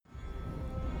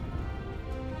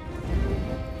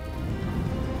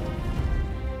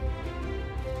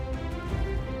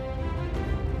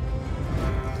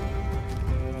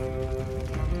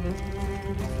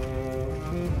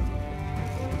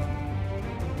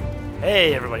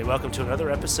Hey everybody, welcome to another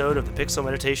episode of the Pixel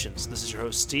Meditations. This is your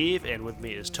host Steve, and with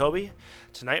me is Toby.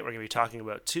 Tonight we're going to be talking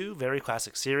about two very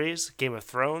classic series, Game of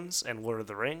Thrones and Lord of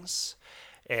the Rings.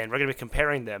 And we're going to be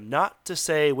comparing them, not to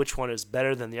say which one is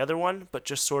better than the other one, but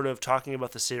just sort of talking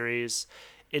about the series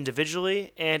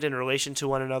individually and in relation to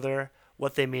one another,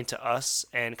 what they mean to us,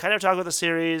 and kind of talk about the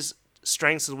series'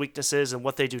 strengths and weaknesses and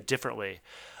what they do differently.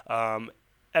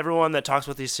 Everyone that talks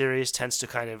about these series tends to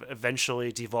kind of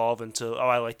eventually devolve into, oh,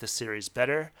 I like this series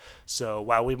better. So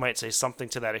while we might say something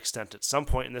to that extent at some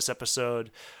point in this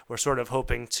episode, we're sort of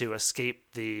hoping to escape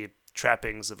the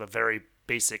trappings of a very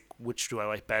basic which do I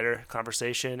like better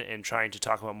conversation and trying to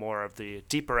talk about more of the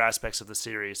deeper aspects of the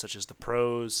series, such as the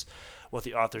prose, what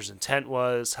the author's intent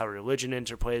was, how religion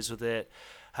interplays with it,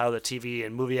 how the TV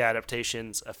and movie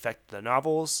adaptations affect the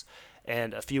novels,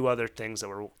 and a few other things that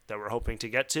we're hoping to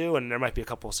get to, and there might be a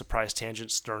couple of surprise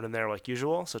tangents thrown in there like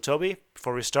usual. So Toby,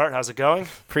 before we start, how's it going?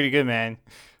 Pretty good, man.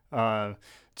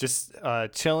 Just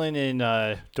chilling in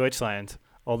Deutschland.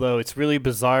 Although it's really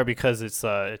bizarre because it's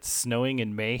snowing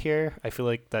in May here. I feel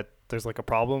like that there's like a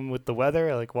problem with the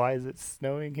weather. Like, why is it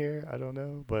snowing here? I don't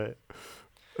know, but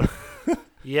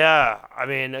Yeah, I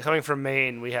mean, coming from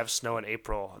Maine, we have snow in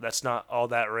April. That's not all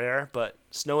that rare, but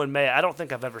snow in May, I don't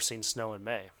think I've ever seen snow in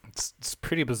May. it's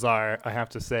pretty bizarre, I have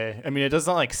to say. I mean, it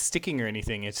doesn't like sticking or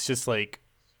anything. It's just like,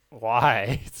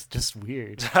 why? It's just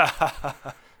weird. Yeah.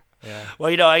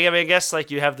 Well, I mean, I guess like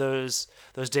you have those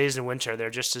days in winter. They're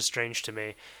just as strange to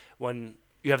me. When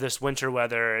you have this winter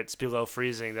weather, it's below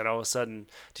freezing. Then all of a sudden,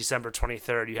 December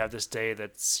 23rd, you have this day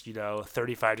that's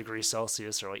 35 degrees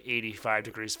Celsius or like 85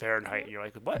 degrees Fahrenheit, and you're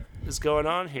like, what is going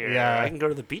on here? Yeah. I can go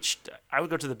to the beach. I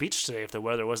would go to the beach today if the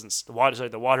weather wasn't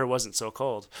the water wasn't so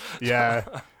cold. Yeah.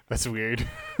 That's weird.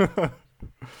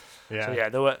 Yeah. So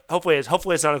yeah, hopefully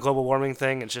it's not a global warming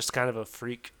thing. It's just kind of a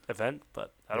freak event,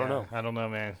 but I don't know. I don't know,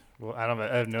 man. Well, I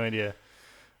have no idea.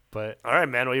 But All right,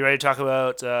 man. Well, you ready to talk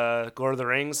about Lord of the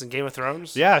Rings and Game of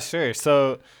Thrones? yeah, sure.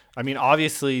 So, I mean,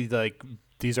 obviously, like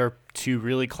these are two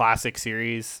really classic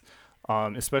series,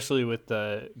 especially with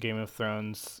the Game of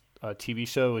Thrones TV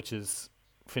show, which is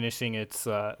finishing its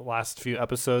last few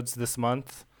episodes this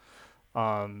month.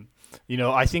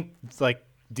 I think like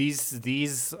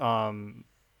these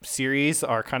series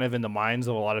are kind of in the minds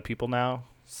of a lot of people now,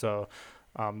 so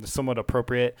they're somewhat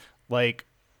appropriate. Like,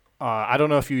 I don't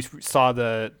know if you saw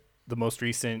the most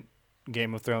recent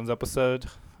Game of Thrones episode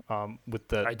with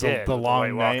the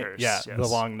long night. Yes. The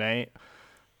long night.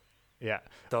 Yeah.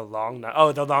 The Long Night.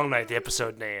 Oh, The Long Night, the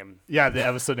episode name. Yeah, the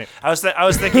episode name. I was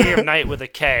thinking of Night with a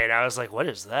K, and I was like, what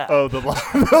is that? Oh, the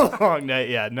long night.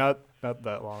 Yeah, not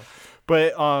that long.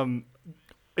 But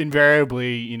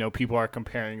invariably, people are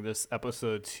comparing this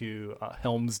episode to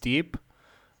Helm's Deep,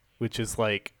 which is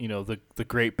like, the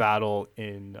great battle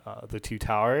in the Two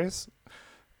Towers.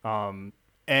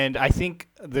 And I think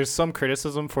there's some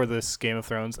criticism for this Game of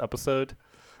Thrones episode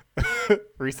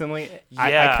recently.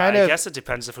 Yeah, I guess it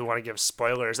depends if we want to give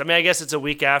spoilers. I mean, I guess it's a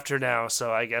week after now,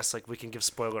 so I guess like we can give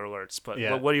spoiler alerts. But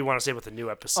yeah. What do you want to say about the new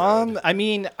episode? I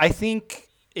mean, I think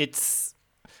it's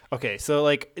okay. So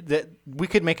like we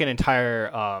could make an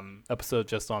entire episode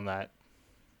just on that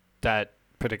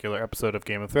particular episode of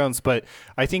Game of Thrones, but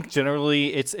I think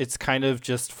generally it's kind of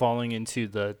just falling into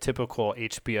the typical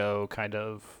HBO kind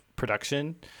of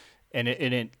production, and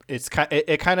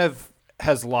it kind of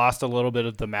has lost a little bit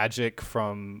of the magic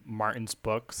from Martin's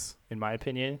books, in my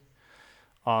opinion.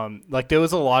 Like there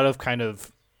was a lot of kind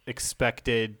of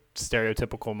expected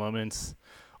stereotypical moments,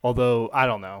 although I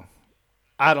don't know.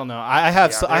 I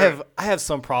have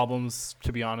some problems,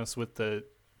 to be honest, with the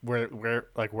where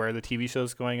the TV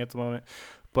show's going at the moment.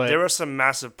 But there was some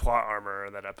massive plot armor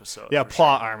in that episode. Yeah,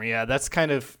 plot armor. Yeah, that's kind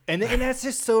of and that's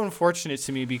just so unfortunate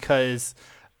to me because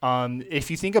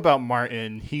if you think about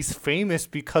Martin, he's famous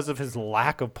because of his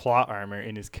lack of plot armor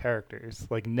in his characters,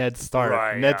 like Ned Stark.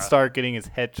 Right, Ned Stark getting his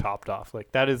head chopped off.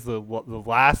 Like that is the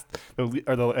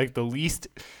least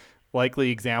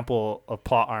likely example of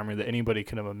plot armor that anybody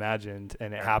could have imagined,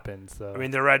 and it happened. So I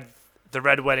mean, the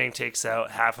Red Wedding takes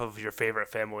out half of your favorite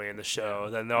family in the show.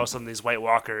 Then also these White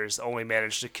Walkers only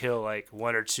managed to kill like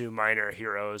one or two minor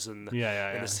heroes in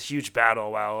this huge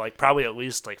battle, while like probably at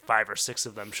least like 5 or 6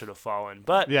 of them should have fallen.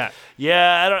 But yeah,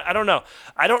 I don't know.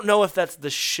 I don't know if that's the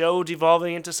show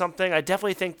devolving into something. I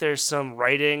definitely think there's some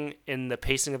writing in the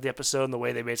pacing of the episode and the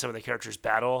way they made some of the characters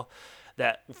battle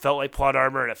that felt like plot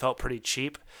armor, and it felt pretty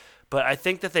cheap. But I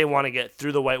think that they want to get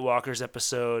through the White Walkers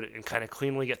episode and kind of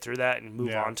cleanly get through that and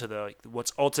move on to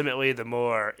what's ultimately the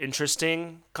more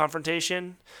interesting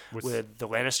confrontation with the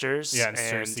Lannisters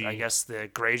and I guess the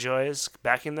Greyjoys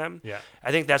backing them. Yeah.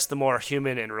 I think that's the more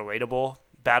human and relatable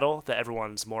battle that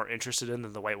everyone's more interested in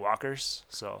than the White Walkers.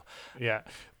 So Yeah,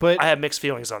 but I have mixed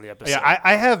feelings on the episode. yeah,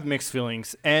 I have mixed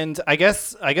feelings, and I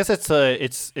guess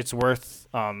it's worth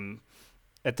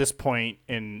at this point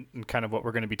in kind of what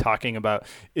we're going to be talking about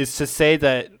is to say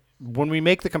that when we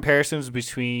make the comparisons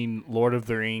between Lord of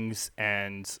the Rings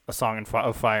and A Song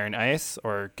of Fire and Ice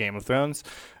or Game of Thrones,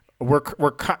 we're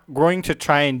going to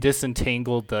try and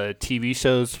disentangle the TV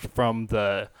shows from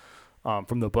the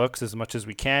books as much as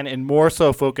we can, and more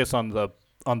so focus on the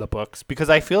books, because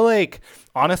I feel like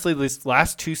honestly these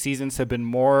last 2 seasons have been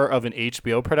more of an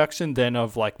HBO production than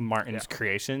of like Martin's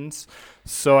creations.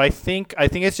 So I think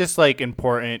it's just like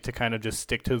important to kind of just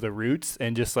stick to the roots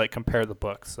and just like compare the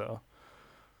books. So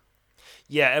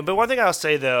yeah, but one thing I'll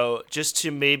say though, just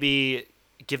to maybe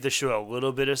give the show a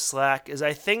little bit of slack, is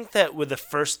I think that with the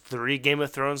first 3 Game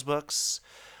of Thrones books,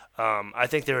 I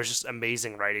think there was just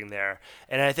amazing writing there.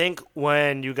 And I think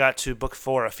when you got to book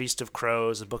 4, A Feast of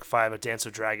Crows, and book 5, A Dance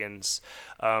of Dragons,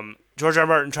 George R. R.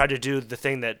 Martin tried to do the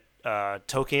thing that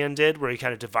Tolkien did, where he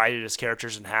kind of divided his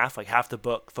characters in half. Like half the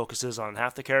book focuses on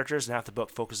half the characters, and half the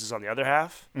book focuses on the other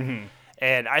half. Mm-hmm.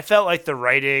 And I felt like the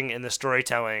writing and the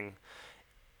storytelling,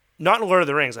 not in Lord of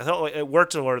the Rings, I felt like it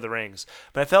worked in Lord of the Rings,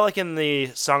 but I felt like in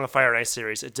the Song of Fire and Ice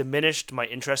series, it diminished my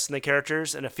interest in the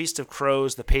characters. In A Feast of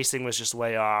Crows, the pacing was just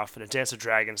way off. In A Dance of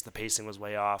Dragons, the pacing was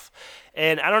way off.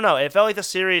 And I don't know, it felt like the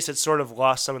series had sort of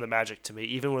lost some of the magic to me,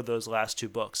 even with those last 2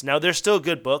 books. Now, they're still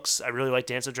good books. I really like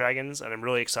Dance of Dragons, and I'm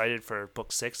really excited for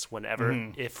book 6 whenever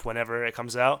it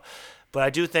comes out. But I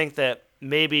do think that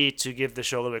maybe, to give the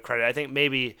show a little bit of credit, I think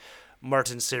maybe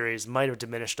Martin's series might have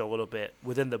diminished a little bit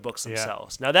within the books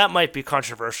themselves. Now, that might be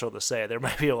controversial to say. There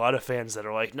might be a lot of fans that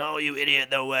are like, no, you idiot,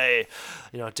 no way.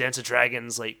 Dance of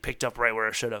Dragons like picked up right where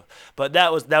it should have. But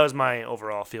that was my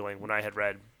overall feeling when I had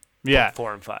read book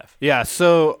 4 and 5. Yeah,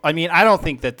 so I mean, I don't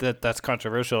think that's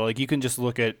controversial. Like, you can just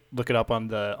look it up on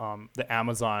the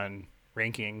Amazon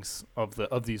rankings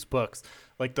of these books.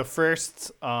 Like the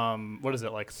first 3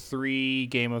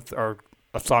 or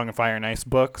A Song of Fire and Ice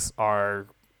books are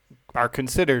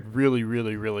considered really,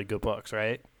 really, really good books,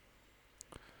 right?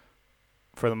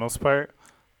 For the most part.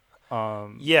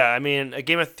 Yeah, I mean,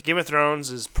 Game of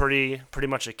Thrones is pretty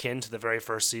much akin to the very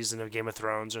first season of Game of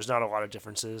Thrones. There's not a lot of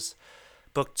differences.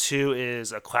 Book 2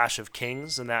 is A Clash of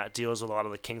Kings, and that deals with a lot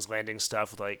of the King's Landing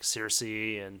stuff, with like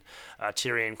Cersei and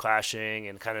Tyrion clashing,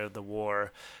 and kind of the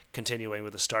war continuing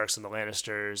with the Starks and the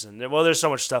Lannisters. And well, there's so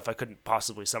much stuff I couldn't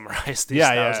possibly summarize these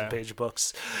 1,000-page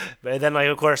books. But then, like,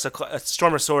 of course, A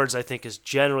Storm of Swords, I think, is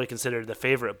generally considered the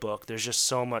favorite book. There's just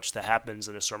so much that happens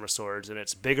in A Storm of Swords, and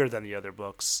it's bigger than the other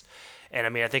books. And I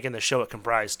mean, I think in the show it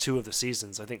comprised 2 of the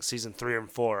seasons. I think season 3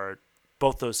 and 4,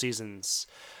 both those seasons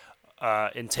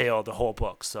entail the whole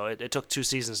book. So it took 2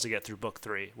 seasons to get through book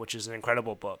 3, which is an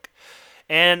incredible book.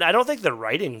 And I don't think the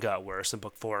writing got worse in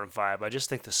book 4 and 5. I just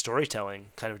think the storytelling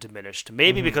kind of diminished.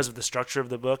 Maybe because of the structure of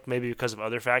the book, maybe because of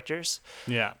other factors.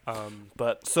 Yeah.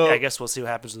 But so I guess we'll see what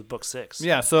happens with book 6.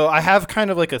 Yeah, so I have kind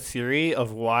of like a theory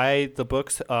of why the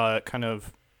books kind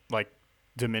of like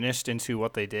diminished into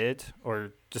what they did,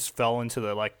 or just fell into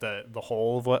the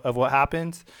whole of what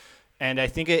happened. And I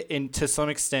think it to some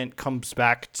extent comes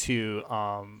back to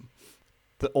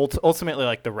ultimately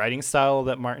like the writing style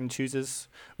that Martin chooses,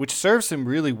 which serves him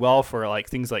really well for like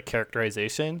things like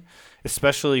characterization,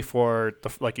 especially for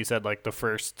like you said, like the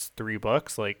first 3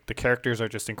 books. Like the characters are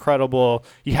just incredible.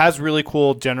 He has really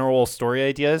cool general story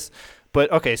ideas.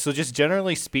 But okay, so just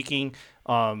generally speaking,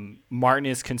 Martin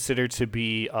is considered to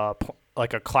be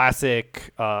like a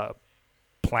classic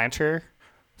planter.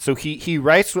 So he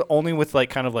writes only with like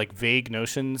kind of like vague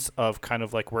notions of kind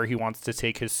of like where he wants to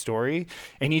take his story,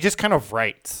 and he just kind of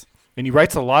writes. And he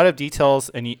writes a lot of details,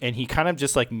 and he kind of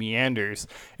just like meanders.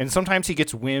 And sometimes he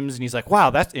gets whims, and he's like,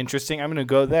 "Wow, that's interesting. I'm going to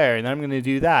go there, and I'm going to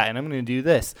do that, and I'm going to do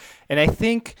this." And I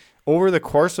think over the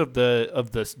course of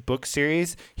this book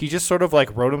series, he just sort of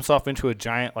like wrote himself into a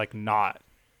giant like knot.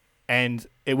 And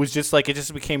it was just like, it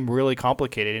just became really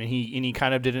complicated, and he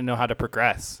kind of didn't know how to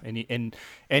progress, and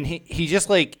he just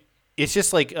like, it's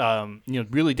just like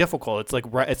really difficult.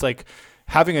 It's like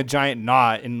having a giant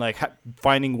knot and like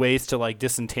finding ways to like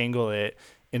disentangle it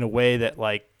in a way that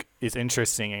like is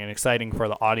interesting and exciting for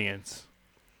the audience.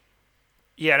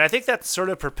 Yeah, and I think that's sort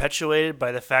of perpetuated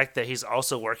by the fact that he's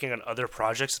also working on other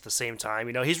projects at the same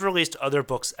time. He's released other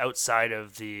books outside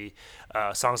of the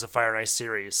Songs of Fire and Ice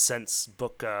series since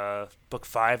book Book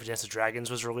 5, Dance of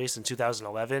Dragons, was released in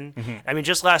 2011. Mm-hmm. I mean,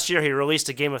 just last year he released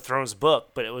a Game of Thrones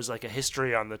book, but it was like a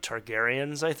history on the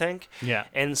Targaryens, I think. Yeah.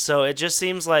 And so it just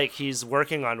seems like he's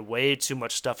working on way too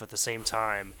much stuff at the same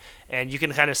time. And you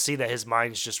can kind of see that his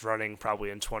mind's just running probably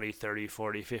in 20, 30,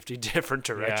 40, 50 different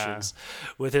directions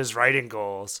with his writing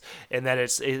goals. And that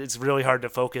it's really hard to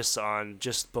focus on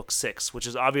just book 6, which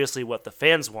is obviously what the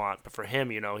fans want. But for him,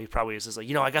 he probably is just like,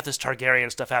 I got this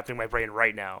Targaryen stuff happening in my brain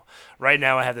right now. Right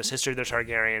now I have this history of the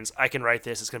Targaryens. I can write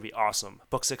this. It's going to be awesome.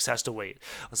 Book 6 has to wait.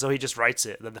 So he just writes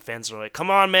it. And then the fans are like,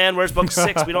 come on, man, where's book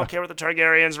 6? We don't care about the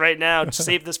Targaryens right now. Just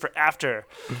save this for after.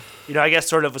 I guess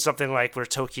sort of something like where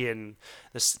Tolkien,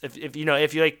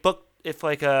 if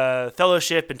a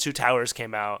Fellowship and Two Towers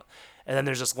came out, and then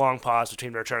there's this long pause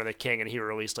between Return of the King and he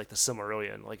released like the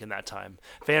Silmarillion, like in that time,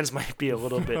 fans might be a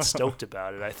little bit stoked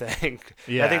about it. I think.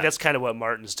 Yeah. I think that's kind of what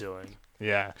Martin's doing.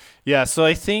 Yeah. So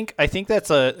I think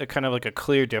that's a kind of like a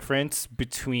clear difference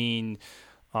between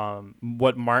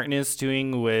what Martin is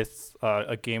doing with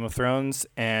a Game of Thrones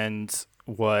and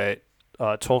what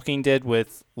Tolkien did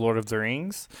with Lord of the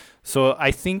Rings. So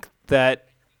I think that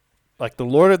like the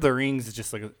Lord of the Rings is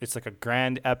just like it's like a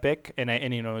grand epic, and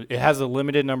it has a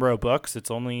limited number of books. It's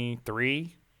only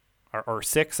 3 or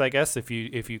 6, I guess, if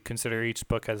you consider each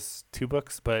book has 2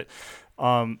 books. But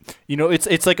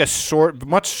it's like a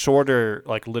much shorter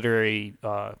like literary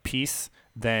piece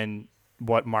than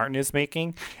what Martin is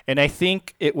making, and I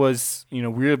think it was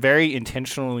we very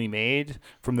intentionally made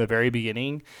from the very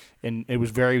beginning, and it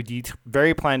was very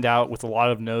very planned out with a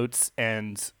lot of notes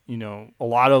and a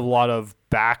lot of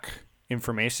back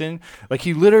information. Like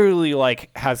he literally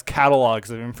like has catalogs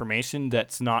of information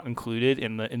that's not included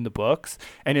in the books,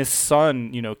 and his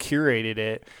son curated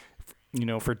it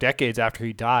for decades after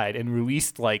he died and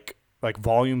released like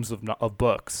volumes of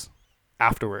books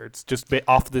afterwards, just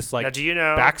off this like now, do you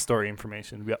know backstory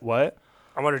information. What?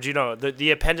 I wonder, do you know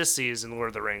the appendices in Lord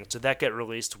of the Rings? Did that get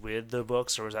released with the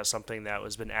books, or was that something that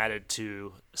was been added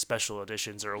to special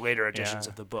editions or later editions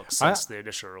of the books since the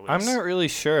initial release? I'm not really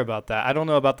sure about that. I don't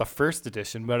know about the first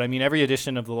edition, but I mean, every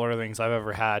edition of the Lord of the Rings I've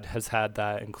ever had has had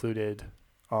that included,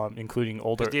 including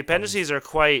older. The appendices are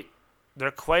quite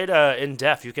in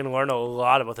depth. You can learn a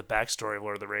lot about the backstory of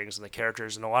Lord of the Rings and the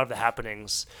characters and a lot of the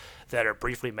happenings that are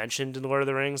briefly mentioned in Lord of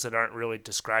the Rings that aren't really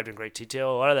described in great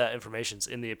detail. A lot of that information's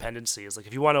in the appendices. Like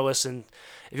if you want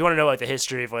to know like the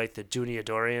history of like the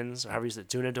Dunedaurians, or however you say it,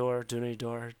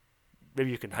 Dunedor.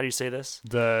 Maybe you can. How do you say this?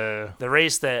 The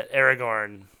race that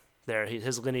Aragorn,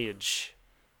 his lineage,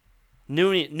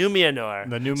 Numenor.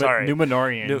 The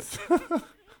Numenorians.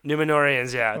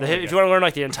 Numenorians, yeah. If you want to learn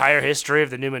like the entire history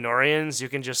of the Numenorians, you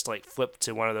can just like flip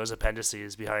to one of those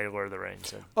appendices behind Lord of the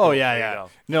Rings. Yeah.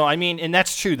 No, I mean, and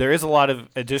that's true. There is a lot of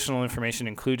additional information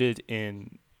included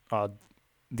in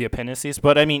the appendices,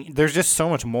 but I mean, there's just so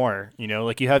much more.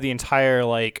 Like you have the entire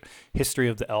like history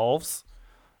of the elves,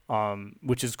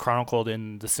 which is chronicled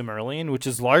in the Silmarillion, which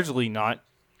is largely not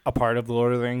a part of the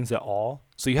Lord of the Rings at all.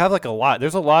 So you have like a lot.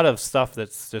 There's a lot of stuff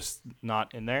that's just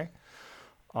not in there.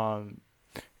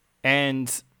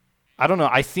 And I don't know.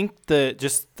 I think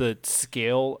the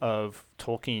scale of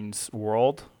Tolkien's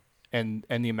world and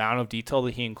the amount of detail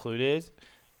that he included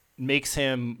makes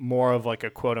him more of like a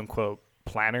quote unquote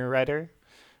planner writer.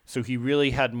 So he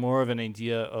really had more of an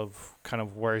idea of kind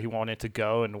of where he wanted to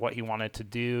go and what he wanted to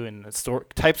do and the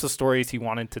types of stories he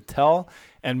wanted to tell.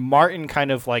 And Martin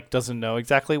kind of like doesn't know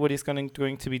exactly what he's going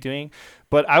to be doing.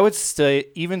 But I would say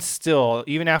even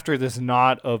after this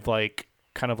nod of like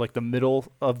kind of like the middle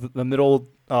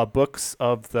books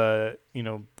of the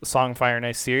Song of Fire and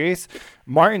Ice series,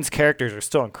 Martin's characters are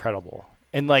still incredible,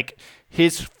 and like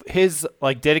his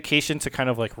like dedication to kind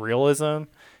of like realism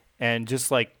and just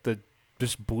like the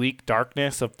just bleak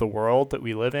darkness of the world that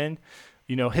we live in,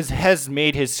 has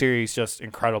made his series just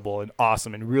incredible and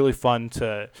awesome and really fun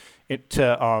to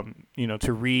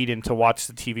read and to watch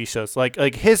the TV shows.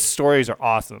 Like his stories are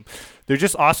awesome. They're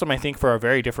just awesome, I think, in a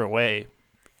very different way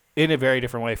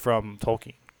from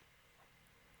Tolkien.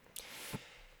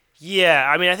 Yeah,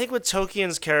 I mean, I think with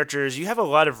Tolkien's characters, you have a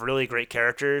lot of really great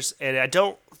characters, and I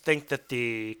don't think that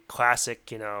the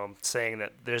classic, saying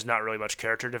that there's not really much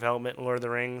character development in Lord of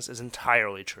the Rings is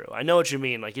entirely true. I know what you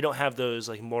mean. Like, you don't have those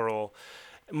like moral.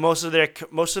 Most of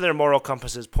their moral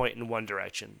compasses point in one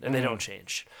direction, and they don't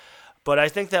change. But I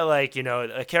think that like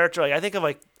a character like I think of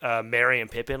like Merry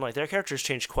and Pippin, like their characters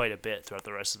change quite a bit throughout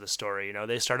the rest of the story.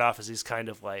 They start off as these kind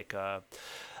of like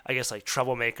I guess like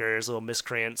troublemakers, little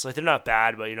miscreants. Like they're not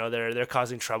bad, but they're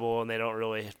causing trouble, and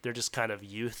they're just kind of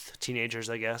youth, teenagers,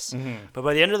 I guess. But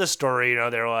by the end of the story,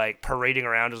 they're like parading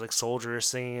around as like soldiers,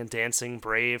 singing and dancing,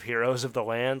 brave heroes of the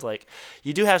land. Like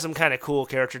you do have some kind of cool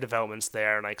character developments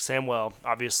there, and like Samwell,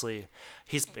 obviously,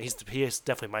 he is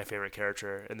definitely my favorite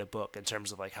character in the book in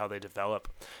terms of like how they develop.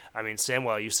 I mean,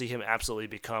 Samwell, you see him absolutely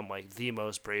become like the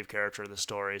most brave character of the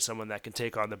story, someone that can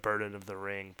take on the burden of the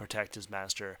ring, protect his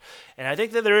master. And I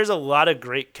think that there is a lot of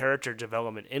great character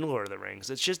development in Lord of the Rings.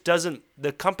 It just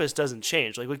the compass doesn't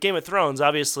change. Like with Game of Thrones,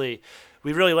 obviously,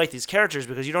 we really like these characters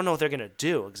because you don't know what they're going to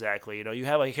do exactly. You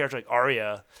have like a character like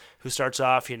Arya who starts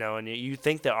off, and you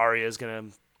think that Arya is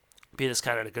going to be this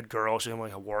kind of a good girl. She's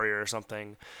like a warrior or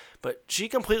something. But she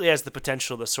completely has the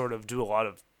potential to sort of do a lot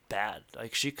of bad.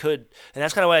 Like she could, and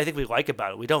that's kind of what I think we like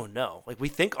about it. We don't know. Like we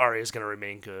think Arya is going to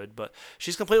remain good, but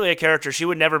she's completely a character. She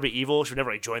would never be evil. She would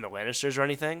never like join the Lannisters or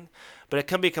anything. But it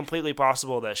can be completely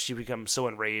possible that she becomes so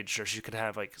enraged, or she could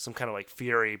have like some kind of like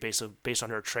fury based on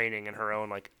her training and her own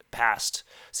like past,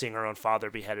 seeing her own father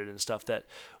beheaded and stuff, that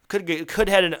could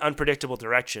head in an unpredictable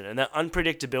direction. And that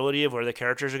unpredictability of where the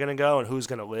characters are going to go and who's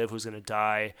going to live, who's going to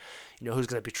die, who's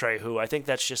going to betray who. I think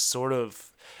that's just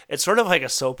it's sort of like a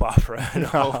soap opera in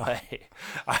a way.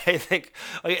 I think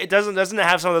like, it doesn't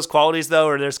have some of those qualities though,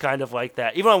 or there's kind of like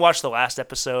that. Even when I watched the last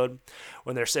episode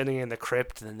when they're sitting in the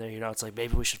crypt, and then it's like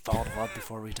maybe we should fall in love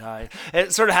before we die.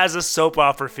 It sort of has a soap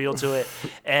opera feel to it,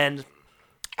 and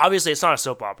obviously it's not a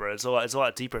soap opera. It's a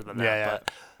lot deeper than that. Yeah.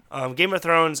 But Game of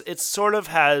Thrones, it sort of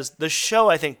has the show.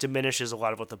 I think diminishes a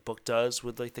lot of what the book does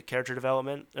with like the character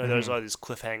development. There's a lot of these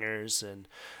cliffhangers, and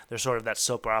there's sort of that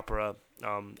soap opera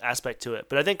aspect to it.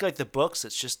 But I think like the books,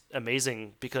 it's just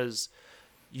amazing because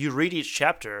you read each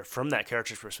chapter from that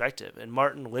character's perspective, and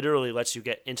Martin literally lets you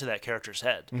get into that character's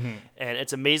head. And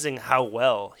it's amazing how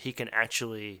well he can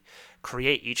actually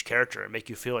create each character and make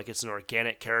you feel like it's an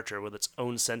organic character with its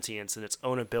own sentience and its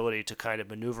own ability to kind of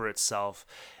maneuver itself.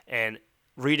 And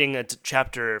reading a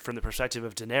chapter from the perspective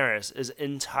of Daenerys is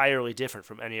entirely different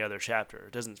from any other chapter.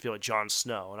 It doesn't feel like Jon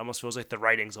Snow. It almost feels like the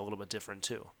writing's a little bit different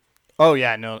too. Oh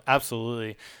yeah, no,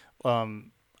 absolutely.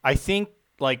 I think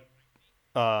like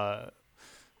Martin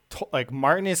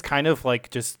is kind of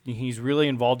like he's really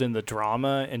involved in the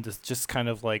drama and just kind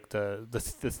of like the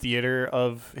theater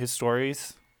of his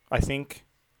stories. I think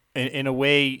in a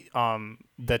way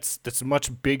that's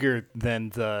much bigger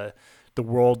than the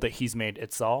world that he's made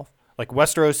itself. Like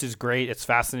Westeros is great, it's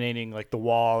fascinating, like the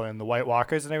Wall and the White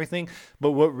Walkers and everything.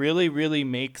 But what really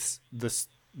makes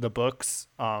the books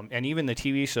and even the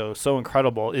TV show so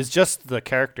incredible is just the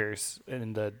characters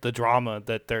and the drama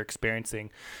that they're experiencing,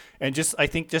 and I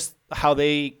think just how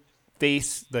they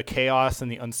face the chaos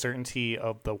and the uncertainty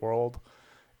of the world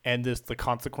and the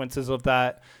consequences of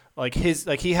that. Like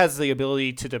he has the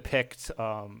ability to depict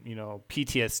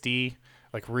PTSD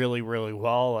like really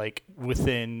well, like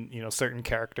within certain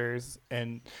characters,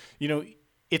 and it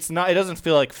doesn't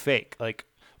feel like fake. Like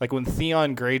when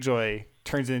Theon Greyjoy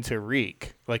turns into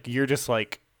Reek, like you're just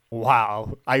like,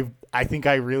 wow, I think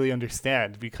I really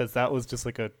understand, because that was just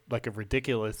like a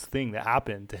ridiculous thing that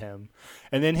happened to him.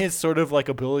 And then his sort of like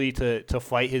ability to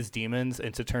fight his demons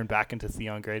and to turn back into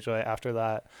Theon Greyjoy after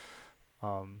that.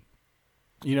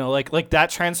 Like that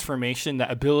transformation,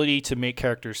 that ability to make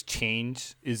characters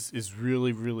change is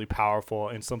really powerful,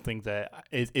 and something that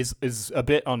is a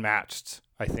bit unmatched,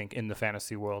 I think, in the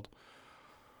fantasy world.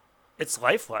 It's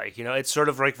lifelike, it's sort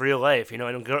of like real life. In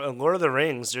Lord of the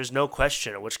Rings, there's no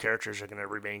question of which characters are going to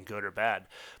remain good or bad.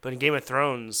 But in Game of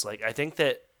Thrones, like I think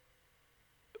that,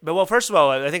 first of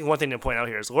all, I think one thing to point out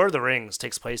here is Lord of the Rings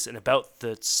takes place in about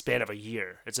the span of a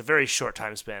year. It's a very short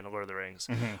time span of Lord of the Rings.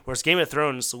 Whereas Game of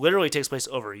Thrones literally takes place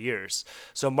over years.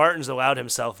 So Martin's allowed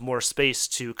himself more space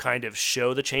to kind of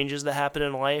show the changes that happen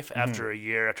in life after a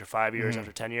year, after 5 years,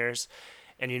 after 10 years.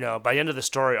 And, by the end of the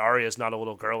story, Arya is not a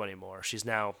little girl anymore. She's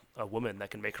now a woman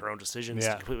that can make her own decisions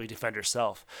to completely defend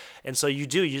herself. And so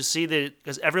you see that,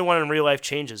 because everyone in real life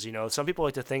changes. Some people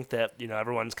like to think that,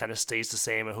 everyone kind of stays the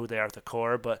same and who they are at the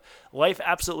core, but life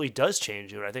absolutely does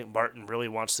change you. And I think Martin really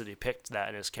wants to depict that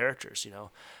in his characters.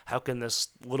 How can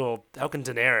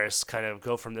Daenerys kind of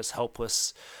go from this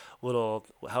helpless little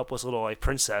like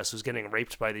princess who's getting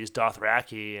raped by these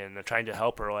Dothraki and they're trying to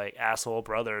help her like asshole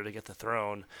brother to get the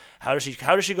throne? How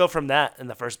does she go from that in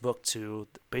the first book to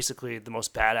basically the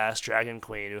most badass dragon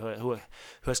queen who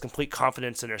has complete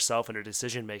confidence in herself and her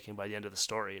decision making by the end of the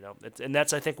story? And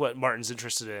that's, I think, what Martin's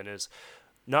interested in, is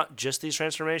not just these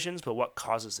transformations, but what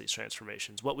causes these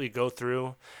transformations, what we go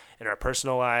through in our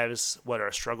personal lives, what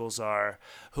our struggles are,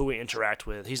 who we interact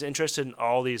with. He's interested in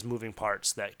all these moving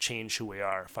parts that change who we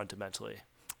are fundamentally.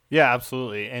 Yeah,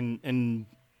 absolutely. And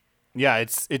yeah,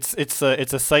 it's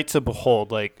a sight to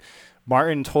behold. Like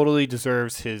Martin totally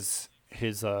deserves his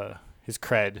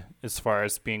cred as far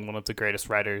as being one of the greatest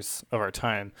writers of our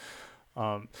time.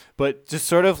 But just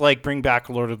sort of like bring back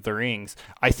Lord of the Rings.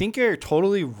 I think you're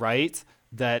totally right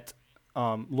that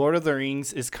Lord of the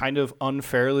Rings is kind of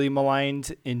unfairly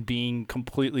maligned in being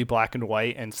completely black and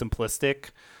white and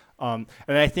simplistic. And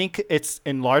I think it's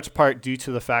in large part due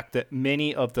to the fact that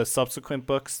many of the subsequent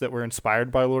books that were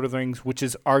inspired by Lord of the Rings, which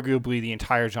is arguably the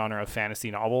entire genre of fantasy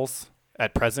novels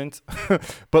at present,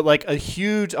 but like a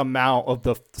huge amount of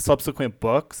the subsequent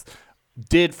books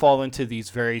did fall into these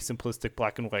very simplistic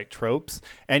black and white tropes,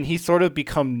 and he sort of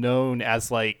become known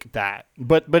as like that.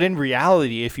 But in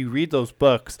reality, if you read those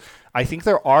books, I think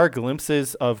there are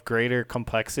glimpses of greater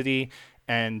complexity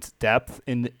and depth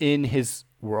in his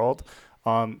world.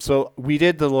 So we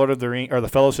did the Lord of the Ring or the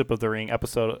Fellowship of the Ring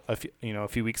episode a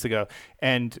few weeks ago,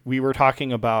 and we were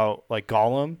talking about like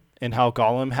Gollum and how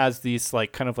Gollum has these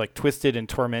like kind of like twisted and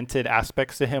tormented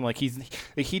aspects to him. Like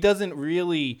he doesn't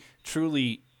really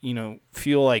truly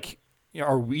feel like,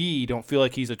 or we don't feel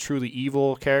like he's a truly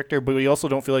evil character, but we also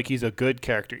don't feel like he's a good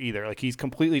character either. Like he's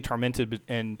completely tormented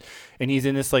and he's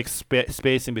in this like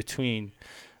space in between.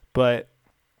 But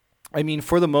I mean,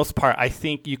 for the most part, I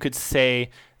think you could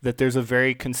say that there's a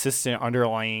very consistent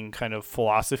underlying kind of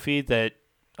philosophy that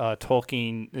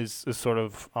Tolkien is sort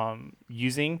of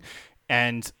using.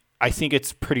 And I think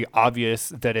it's pretty obvious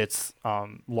that it's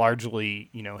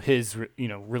largely, his,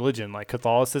 religion, like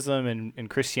Catholicism and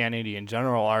Christianity in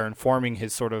general, are informing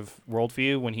his sort of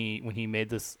worldview when he made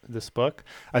this book.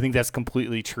 I think that's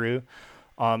completely true.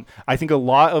 I think a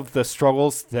lot of the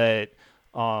struggles that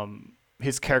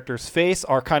his characters face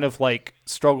are kind of like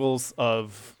struggles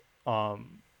of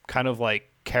kind of like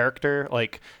character,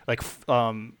 like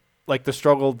the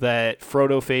struggle that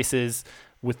Frodo faces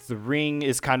with the ring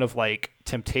is kind of like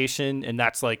temptation, and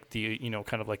that's like the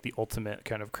kind of like the ultimate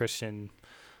kind of Christian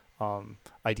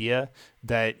idea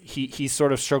that he's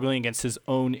sort of struggling against his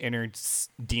own inner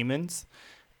demons,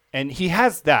 and he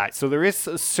has that. So there is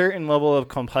a certain level of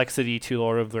complexity to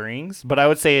Lord of the Rings, but I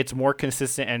would say it's more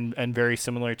consistent and very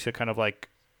similar to kind of like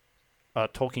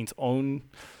Tolkien's own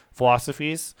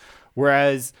philosophies,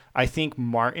 whereas I think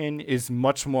Martin is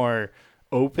much more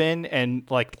open and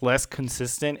like less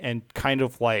consistent and kind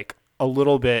of like a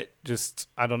little bit just,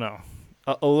 I don't know,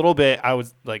 a little bit, I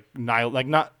was like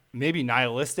not maybe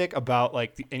nihilistic about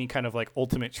like any kind of like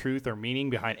ultimate truth or meaning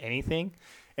behind anything,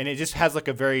 and it just has like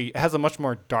it has a much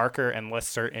more darker and less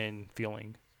certain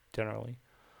feeling generally.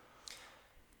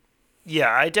 Yeah,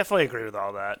 I definitely agree with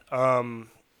all that.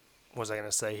 What was I going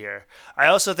to say here? I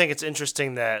also think it's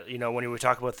interesting that, when we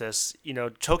talk about this,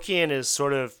 Tolkien is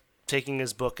sort of taking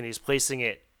his book and he's placing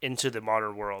it into the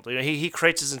modern world. He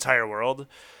creates his entire world,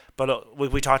 but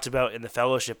we talked about in the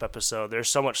Fellowship episode, there's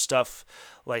so much stuff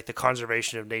like the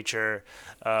conservation of nature,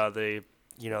 the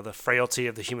frailty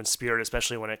of the human spirit,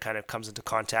 especially when it kind of comes into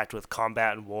contact with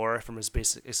combat and war from his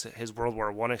World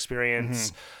War I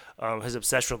experience. His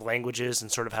obsession with languages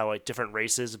and sort of how like different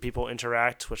races of people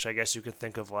interact, which I guess you could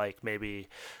think of like maybe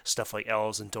stuff like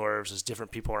elves and dwarves as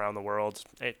different people around the world.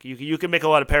 You can make a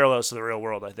lot of parallels to the real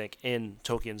world, I think, in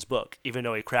Tolkien's book, even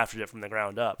though he crafted it from the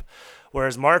ground up.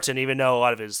 Whereas Martin, even though a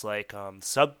lot of his like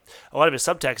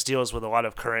subtext deals with a lot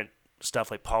of current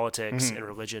stuff like politics and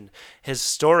religion, his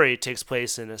story takes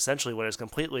place in essentially what is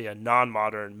completely a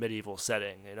non-modern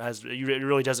it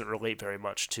really doesn't relate very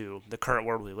much to the current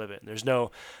world we live in. There's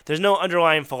no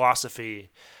underlying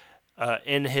philosophy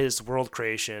in his world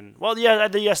creation. Well, yeah,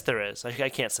 yes, there is. I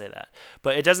can't say that,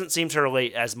 but it doesn't seem to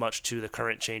relate as much to the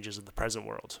current changes of the present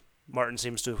world. Martin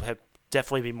seems to have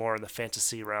definitely be more in the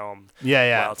fantasy realm.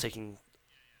 Yeah. While taking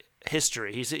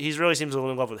history. He's really seems to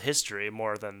in love with history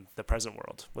more than the present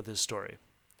world with his story.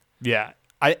 Yeah,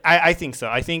 I think so.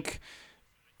 I think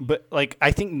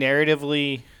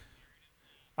narratively,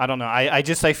 I don't know. I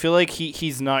feel like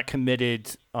he's not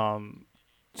committed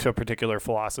to a particular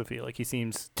philosophy. Like he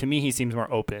seems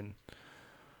more open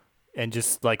and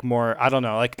just like more, I don't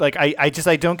know.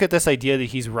 I don't get this idea that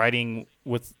he's writing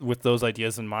with those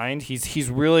ideas in mind. He's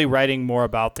really writing more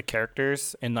about the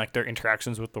characters and like their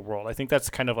interactions with the world. I think that's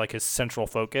kind of like his central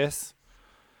focus.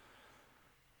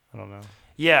 I don't know.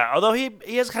 Yeah, although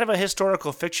he has kind of a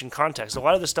historical fiction context. A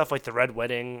lot of the stuff like the Red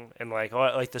Wedding and like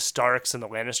the Starks and the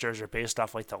Lannisters are based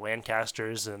off like the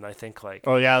Lancasters, and I think like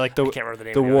like I can't remember the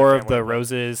name. The War of the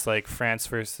Roses, like France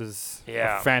versus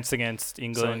France against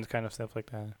England, kind of stuff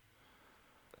like that.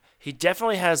 He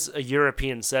definitely has a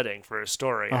European setting for his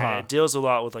story. And it deals a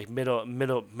lot with like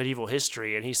medieval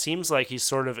history, and he seems like he's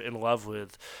sort of in love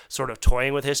with sort of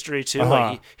toying with history too.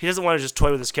 Like he doesn't want to just toy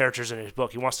with his characters in his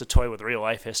book. He wants to toy with real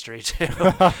life history too,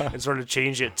 and sort of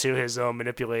change it to his own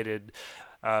manipulated.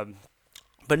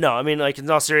 But no, I mean, like in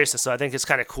all seriousness, so I think it's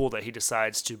kind of cool that he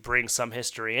decides to bring some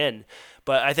history in.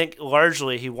 But I think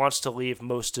largely he wants to leave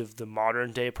most of the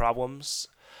modern day problems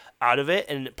out of it,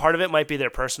 and part of it might be their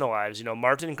personal lives. You know,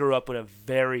 Martin grew up in a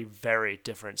very, very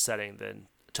different setting than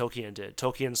Tolkien did.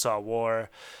 Tolkien saw war.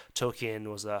 Tolkien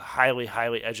was a highly,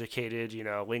 highly educated,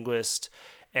 linguist.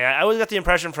 And I always got the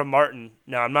impression from Martin,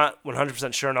 now I'm not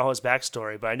 100% sure on all his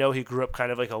backstory, but I know he grew up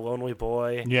kind of like a lonely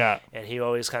boy. Yeah. And he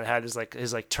always kind of had his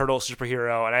turtle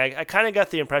superhero. And I kind of got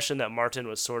the impression that Martin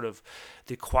was sort of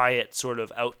the quiet sort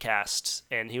of outcast.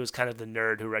 And he was kind of the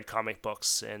nerd who read comic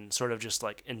books and sort of just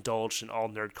like indulged in all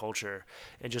nerd culture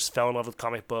and just fell in love with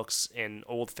comic books and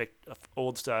old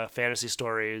fantasy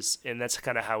stories. And that's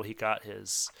kind of how he got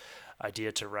his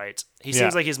idea to write. He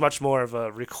seems like he's much more of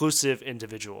a reclusive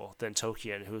individual than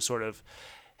Tolkien, who sort of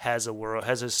has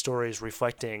his stories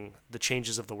reflecting the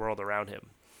changes of the world around him.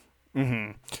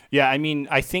 Mm-hmm. Yeah, I mean,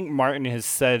 I think Martin has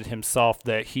said himself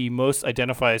that he most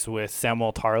identifies with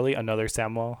Samwell Tarly, another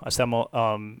Samwell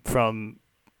from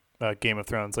Game of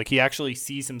Thrones. Like he actually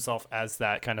sees himself as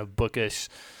that kind of bookish,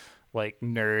 like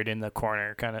nerd in the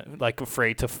corner, kind of like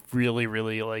afraid to really,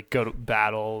 really like go to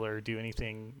battle or do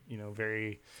anything,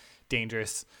 very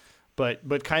dangerous,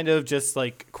 but kind of just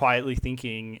like quietly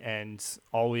thinking and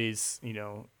always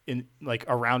in like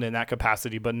around in that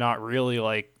capacity, but not really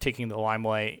like taking the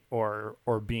limelight or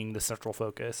being the central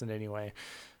focus in any way.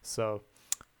 So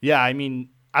yeah, I mean,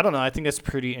 I don't know, I think that's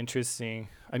pretty interesting.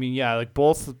 I mean, yeah, like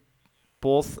both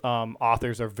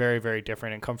authors are very, very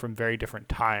different and come from very different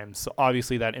times, so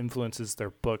obviously that influences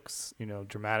their books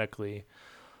dramatically.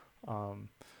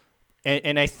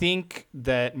 And I think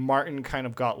that Martin kind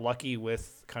of got lucky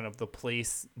with kind of the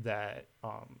place that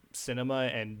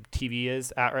cinema and TV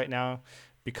is at right now,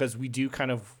 because we do kind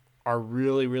of are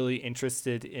really, really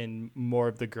interested in more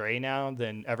of the gray now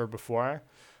than ever before.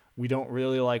 We don't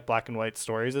really like black and white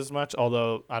stories as much,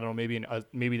 although I don't know,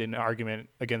 maybe an argument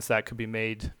against that could be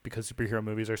made because superhero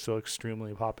movies are so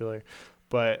extremely popular.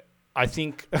 But I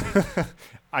think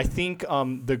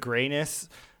the grayness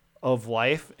of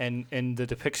life and the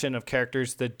depiction of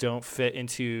characters that don't fit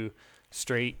into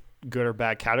straight good or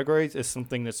bad categories is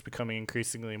something that's becoming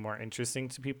increasingly more interesting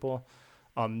to people.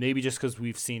 Maybe just because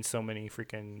we've seen so many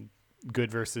freaking good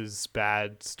versus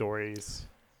bad stories.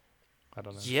 I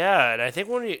don't know. Yeah, and I think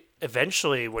when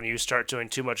you start doing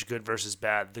too much good versus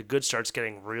bad, the good starts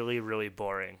getting really, really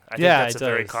boring. I think that's a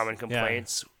very common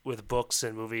complaint with books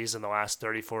and movies in the last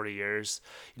 30, 40 years.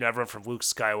 Everyone from Luke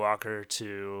Skywalker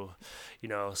to,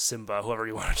 Simba, whoever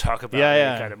you want to talk about,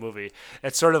 any kind of movie.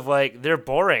 It's sort of like they're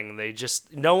boring.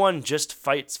 No one just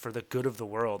fights for the good of the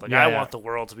world. Like I want the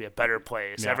world to be a better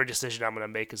place. Every decision I'm going to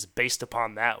make is based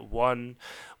upon that one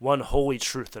holy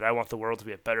truth that I want the world to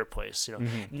be a better place.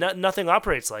 Nothing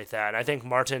operates like that. And I think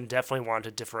Martin definitely wanted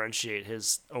to differentiate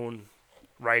his own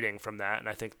writing from that, and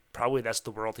I think probably that's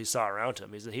the world he saw around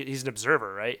him. He's an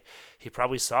observer, right? He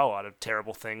probably saw a lot of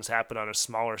terrible things happen on a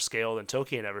smaller scale than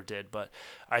Tolkien ever did, but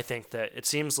I think that it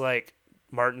seems like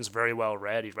Martin's very well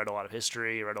read. He's read a lot of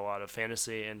history, he read a lot of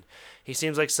fantasy, and he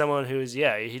seems like someone who's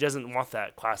he doesn't want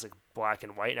that classic black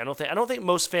and white. And I don't think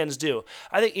most fans do.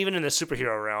 I think even in the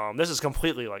superhero realm, this is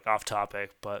completely like off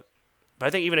topic, but I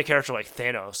think even a character like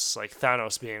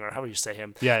Thanos being, or how would you say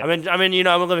him? Yeah. I mean,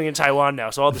 I'm living in Taiwan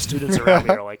now, so all the students around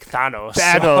me are like Thanos.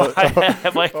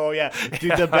 Thanos. Oh yeah,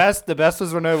 dude. The best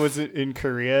was when I was in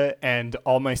Korea and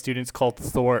all my students called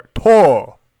Thor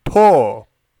Po.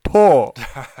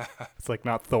 It's like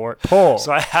not Thor. Po.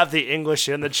 So I have the English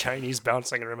and the Chinese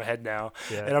bouncing in my head now,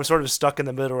 and I'm sort of stuck in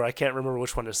the middle where I can't remember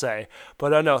which one to say.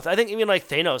 But no, I think even like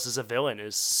Thanos as a villain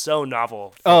is so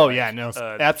novel. Absolutely.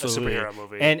 A superhero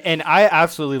movie. And I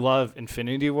absolutely love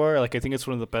Infinity War. Like I think it's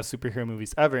one of the best superhero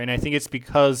movies ever, and I think it's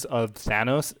because of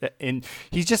Thanos. And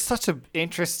he's just such an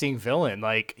interesting villain.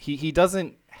 Like he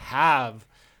doesn't have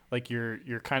like your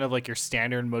kind of like your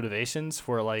standard motivations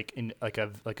for like in like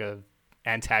a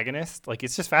antagonist. Like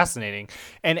it's just fascinating,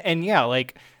 and yeah,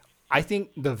 like I think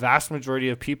the vast majority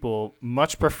of people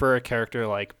much prefer a character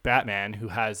like Batman, who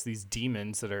has these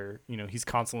demons that are he's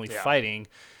constantly fighting,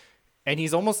 and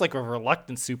he's almost like a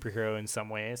reluctant superhero in some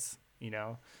ways.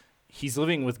 He's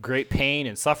living with great pain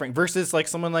and suffering versus like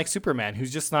someone like Superman,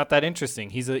 who's just not that interesting.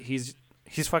 He's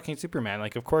fucking Superman.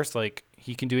 Like of course, like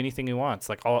he can do anything he wants.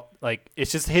 Like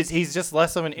it's just he's just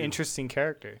less of an interesting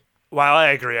character. While I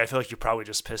agree, I feel like you probably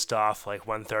just pissed off like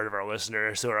 1/3 of our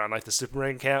listeners who are on like the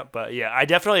Superman camp. But yeah, I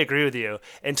definitely agree with you.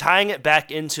 And tying it back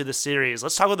into the series,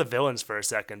 let's talk about the villains for a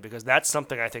second, because that's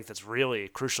something I think that's really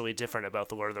crucially different about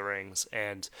the Lord of the Rings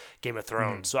and Game of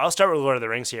Thrones. So I'll start with Lord of the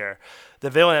Rings here. The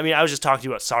villain, I mean, I was just talking to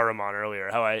you about Saruman earlier.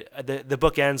 How the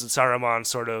book ends with Saruman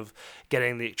sort of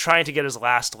trying to get his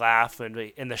last laugh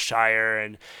in the Shire,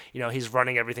 and he's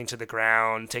running everything to the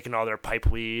ground, taking all their pipe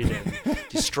weed and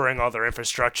destroying all their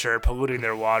infrastructure, polluting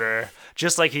their water,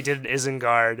 just like he did in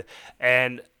Isengard.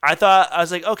 And I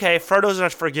was like, okay, Frodo's going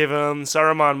to forgive him.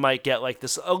 Saruman might get like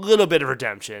a little bit of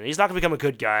redemption. He's not going to become a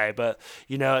good guy, but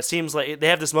it seems like they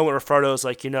have this moment where Frodo's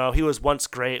like, he was once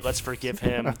great. Let's forgive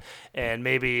him, and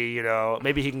maybe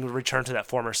he can return to that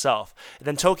former self. And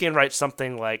then Tolkien writes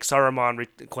something like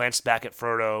Saruman glanced back at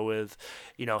Frodo with,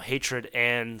 hatred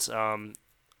and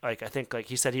I think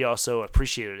he said he also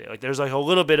appreciated it. Like there's like a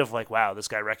little bit of like, wow, this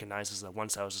guy recognizes that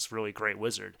once I was this really great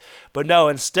wizard. But no,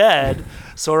 instead,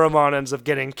 Saruman ends up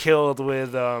getting killed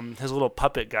with his little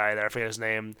puppet guy there. I forget his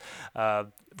name.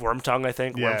 Wormtongue, I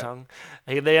think. Yeah. Wormtongue.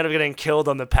 They end up getting killed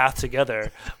on the path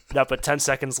together, but 10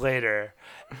 seconds later.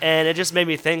 And it just made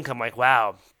me think, I'm like,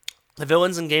 wow. The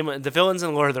villains in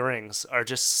Lord of the Rings are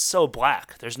just so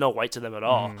black. There's no white to them at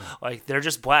all. Like they're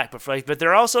just black, but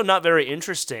they're also not very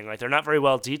interesting. Like they're not very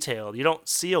well detailed. You don't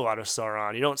see a lot of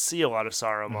Sauron. You don't see a lot of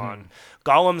Saruman.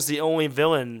 Gollum's the only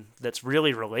villain that's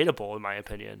really relatable, in my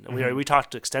opinion. And we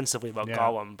talked extensively about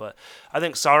Gollum, but I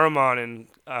think Saruman and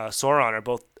Sauron are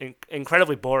both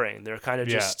incredibly boring. They're kind of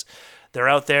just they're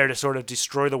out there to sort of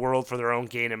destroy the world for their own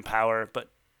gain and power, but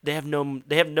they have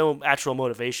no actual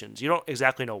motivations. You don't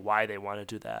exactly know why they want to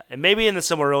do that. And maybe in the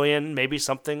Silmarillion, maybe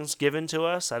something's given to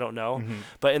us. I don't know.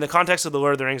 But in the context of the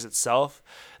Lord of the Rings itself,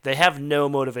 they have no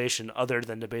motivation other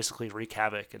than to basically wreak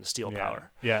havoc and steal power.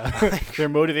 Yeah. Their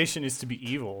motivation is to be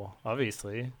evil,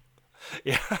 obviously.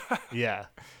 Yeah. Yeah.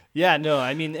 Yeah, no,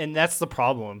 I mean, and that's the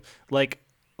problem. Like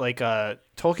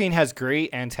Tolkien has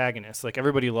great antagonists. Like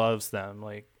everybody loves them.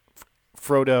 Like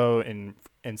Frodo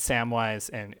and Samwise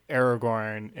and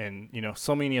Aragorn and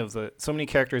so many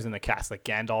characters in the cast. Like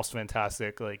Gandalf's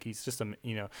fantastic. Like he's just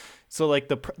so like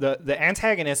the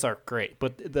antagonists are great,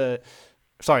 but the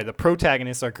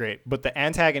protagonists are great, but the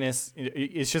antagonists,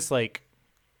 it's just like,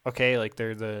 okay, like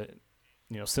they're the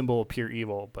symbol of pure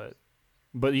evil,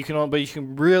 but you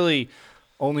can really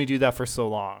only do that for so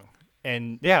long.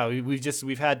 And yeah,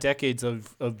 we've had decades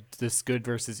of this good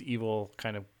versus evil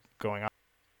kind of going on.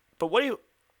 But what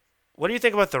do you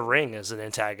think about the Ring as an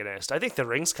antagonist? I think the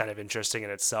Ring's kind of interesting in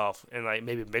itself, and like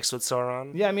maybe mixed with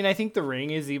Sauron. Yeah, I mean, I think the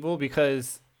Ring is evil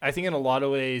because I think in a lot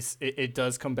of ways it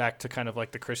does come back to kind of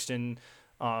like the Christian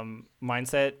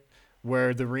mindset,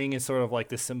 where the Ring is sort of like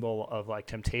the symbol of like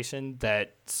temptation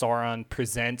that Sauron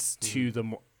presents to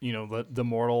the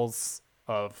mortals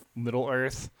of Middle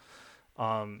Earth.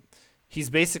 He's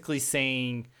basically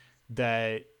saying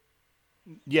that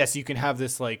yes, you can have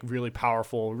this like really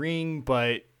powerful ring,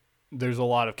 but there's a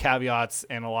lot of caveats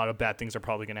and a lot of bad things are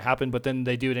probably going to happen, but then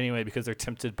they do it anyway because they're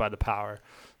tempted by the power.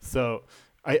 So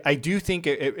I do think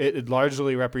it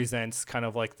largely represents kind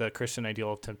of like the Christian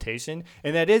ideal of temptation.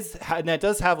 And that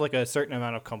does have like a certain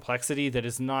amount of complexity that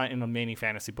is not in the many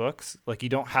fantasy books. Like you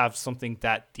don't have something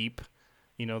that deep,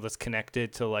 that's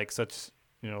connected to like such,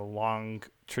 long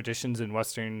traditions in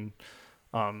Western,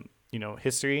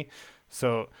 history.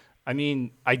 So, I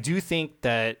mean, I do think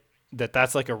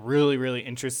that's like a really, really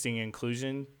interesting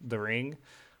inclusion, the Ring,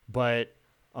 but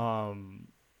I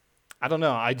don't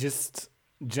know. I just,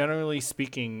 generally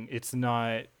speaking, it's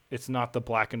not the it's not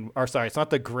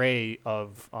the gray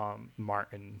of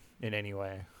Martin in any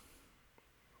way.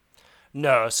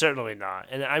 No, certainly not.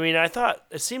 And I mean, I thought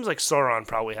it seems like Sauron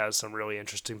probably has some really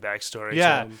interesting backstory.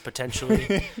 Yeah, to him,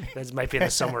 potentially that might be in the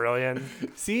Silmarillion.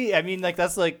 See, I mean, like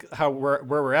that's like how where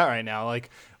we're at right now. Like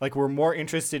we're more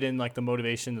interested in like the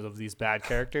motivations of these bad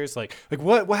characters. Like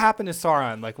what happened to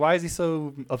Sauron? Like why is he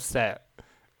so upset?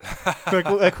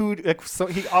 So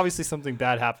he obviously something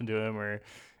bad happened to him, or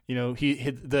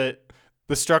the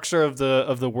structure of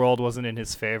the world wasn't in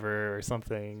his favor or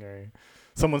something, or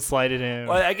someone slighted him.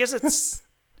 Well, I guess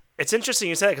it's interesting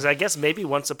you said it, because I guess maybe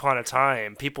once upon a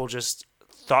time people just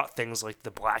thought things like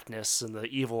the blackness and the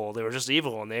evil, they were just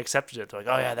evil and they accepted it. They're like,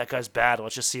 oh yeah, that guy's bad,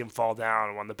 let's just see him fall down.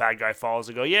 And when the bad guy falls,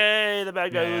 they go, yay, the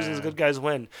bad guy loses, good guys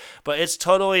win. But it's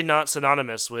totally not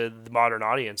synonymous with modern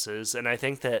audiences. And I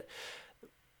think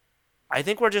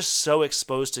we're just so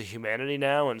exposed to humanity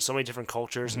now and so many different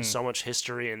cultures and so much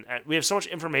history, and we have so much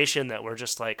information that we're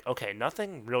just like, okay,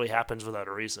 nothing really happens without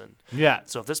a reason. Yeah.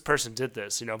 So if this person did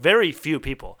this, very few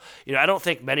people, I don't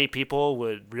think many people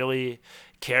would really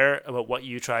care about what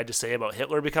you tried to say about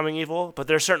Hitler becoming evil, but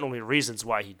there's certainly reasons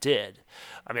why he did.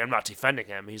 I mean, I'm not defending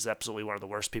him. He's absolutely one of the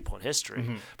worst people in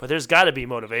history. But there's got to be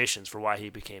motivations for why he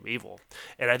became evil.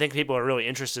 And I think people are really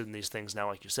interested in these things now,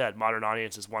 like you said. Modern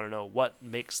audiences want to know what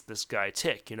makes this guy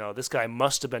tick. You know, this guy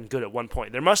must have been good at one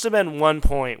point. There must have been one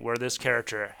point where this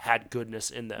character had goodness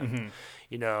in them.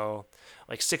 You know,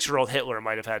 like 6-year-old Hitler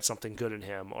might have had something good in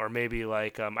him, or maybe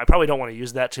like I probably don't want to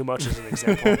use that too much as an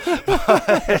example,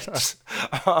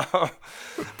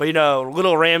 but you know,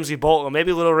 little Ramsey Bolton,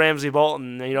 maybe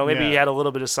you know, maybe he had a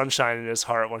little bit of sunshine in his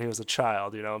heart when he was a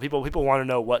child. You know, people want to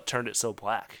know what turned it so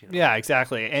black. You know? Yeah,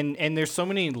 exactly. And there's so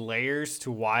many layers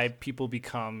to why people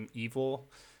become evil.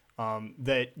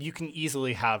 That you can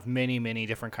easily have many, many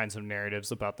different kinds of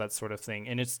narratives about that sort of thing.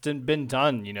 And it's been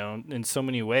done, you know, in so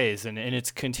many ways. And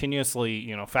it's continuously,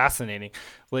 you know, fascinating.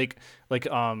 Like,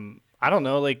 I don't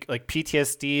know, like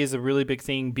PTSD is a really big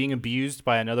thing. Being abused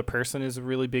by another person is a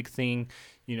really big thing.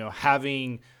 You know,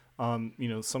 having, you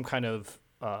know, some kind of,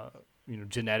 you know,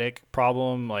 genetic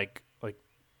problem, like,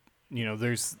 you know,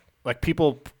 there's, like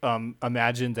people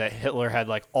imagine that Hitler had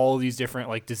like all these different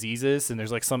like diseases, and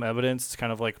there's like some evidence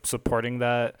kind of like supporting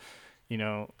that, you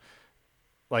know,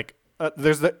 like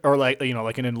or like, you know,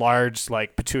 like an enlarged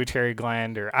like pituitary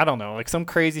gland, or I don't know, like some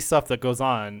crazy stuff that goes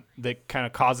on that kind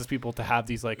of causes people to have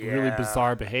these like really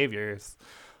bizarre behaviors.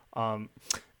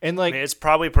 And like, I mean, it's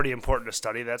probably pretty important to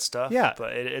study that stuff. Yeah.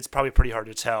 But it's probably pretty hard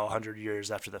to tell 100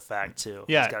 years after the fact, too.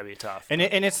 Yeah. It's got to be tough. And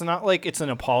it's not like it's an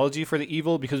apology for the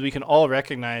evil, because we can all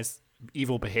recognize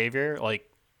evil behavior. Like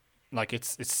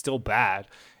it's still bad,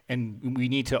 and we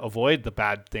need to avoid the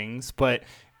bad things. But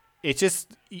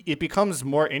it becomes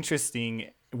more interesting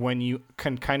when you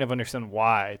can kind of understand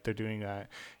why they're doing that.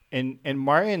 And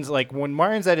Martin's, like, when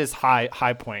Martin's at his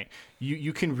high point,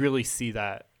 you can really see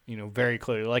that, you know, very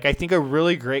clearly. Like, I think a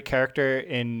really great character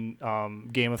in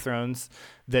Game of Thrones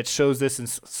that shows this in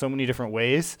so many different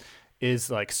ways is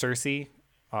like Cersei.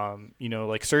 You know,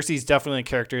 like Cersei's definitely a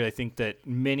character I think that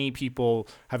many people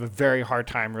have a very hard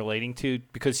time relating to,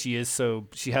 because she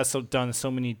has done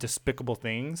so many despicable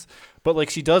things, but like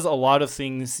she does a lot of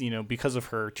things, you know, because of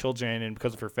her children and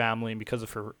because of her family and because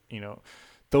of her, you know,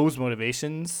 those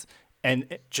motivations,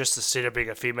 and just the state of being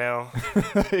a female.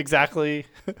 Exactly.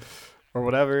 Or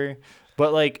whatever.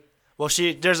 But like, well,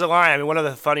 there's a line, I mean, one of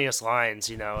the funniest lines,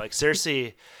 you know, like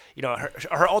Cersei, you know,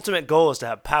 her ultimate goal is to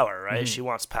have power, right? She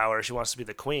wants power, she wants to be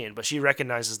the queen, but she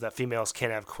recognizes that females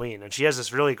can't have queen. And she has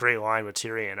this really great line with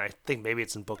Tyrion. I think maybe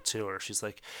it's in book 2, where she's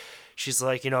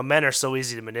like, you know, men are so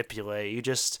easy to manipulate.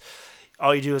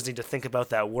 All you do is need to think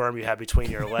about that worm you have between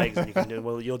your legs, and you can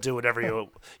you'll do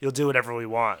whatever we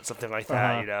want, something like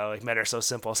that. You know, like men are so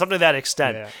simple, something to that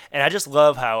extent. Yeah. And I just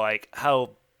love how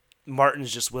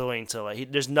Martin's just willing to,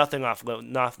 like, there's nothing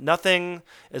nothing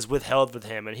is withheld with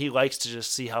him, and he likes to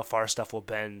just see how far stuff will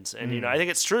bend. And you know, I think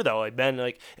it's true though. Like, men,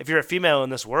 like, if you're a female in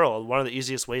this world, one of the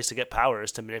easiest ways to get power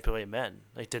is to manipulate men.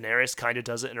 Like Daenerys kind of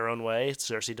does it in her own way.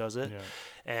 Cersei does it,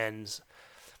 and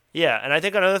I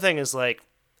think another thing is, like,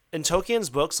 in Tolkien's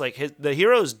books, like, the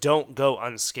heroes don't go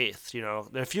unscathed. You know,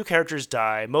 a few characters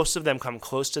die. Most of them come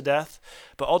close to death,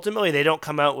 but ultimately they don't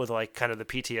come out with, like, kind of the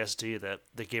PTSD that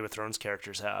the Game of Thrones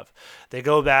characters have. They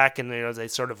go back and, you know, they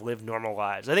sort of live normal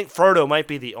lives. I think Frodo might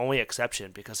be the only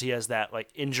exception, because he has that, like,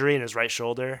 injury in his right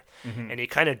shoulder, and he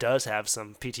kind of does have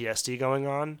some PTSD going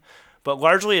on. But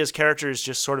largely his characters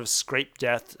just sort of scrape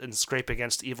death and scrape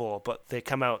against evil, but they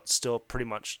come out still pretty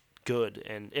much good.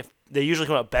 And if they usually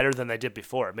come out better than they did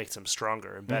before, it makes them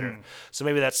stronger and better. So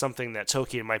maybe that's something that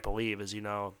Tolkien might believe, is, you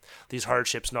know, these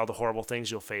hardships and all the horrible things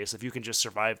you'll face, if you can just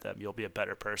survive them, you'll be a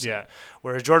better person. Yeah.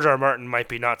 Whereas George R. R. Martin might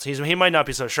be not, he might not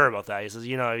be so sure about that. He says,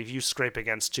 you know, if you scrape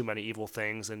against too many evil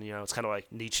things, and, you know, it's kind of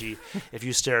like Nietzsche, if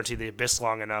you stare into the abyss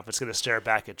long enough, it's going to stare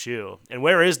back at you. And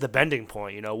where is the bending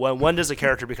point? You know, when does a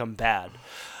character become bad?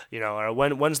 You know, or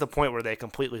when's the point where they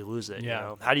completely lose it? Yeah. You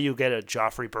know, how do you get a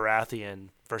Joffrey Baratheon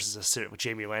versus a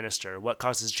Jaime Lannister? What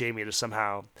causes Jaime to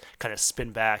somehow kind of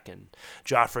spin back and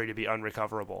Joffrey to be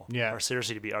unrecoverable? Yeah. Or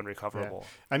Cersei to be unrecoverable?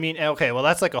 Yeah. I mean, okay, well,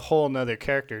 that's like a whole nother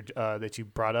character that you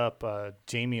brought up,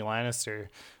 Jaime Lannister.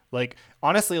 Like,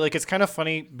 honestly, like, it's kind of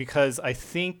funny because I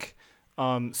think,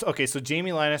 so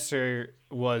Jaime Lannister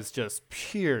was just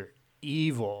pure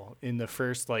evil in the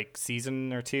first, like,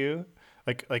 season or two.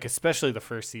 Like especially the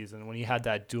first season when he had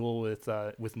that duel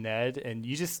with Ned, and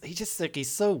he's just like, he's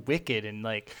so wicked, and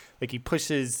like he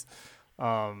pushes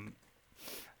Bran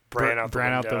out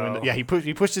the window. Yeah, he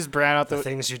pushes Bran out the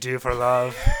things you do for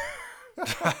love.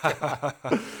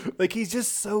 Like, he's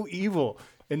just so evil.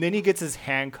 And then he gets his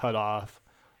hand cut off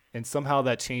and somehow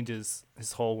that changes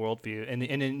his whole worldview.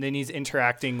 And then he's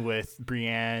interacting with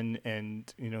Brienne,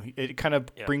 and it kind of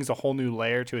brings a whole new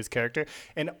layer to his character.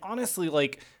 And honestly,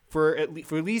 like for at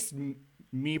least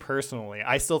me personally,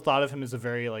 I still thought of him as a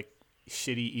very like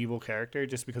shitty evil character,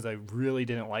 just because I really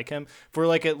didn't like him for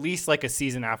like at least like a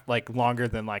season after, like longer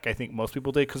than like I think most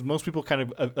people did, because most people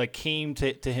kind of like came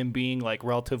to him being like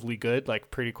relatively good like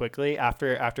pretty quickly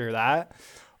after that.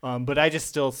 But I just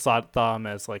still thought him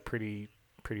as like pretty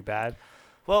bad.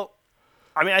 Well,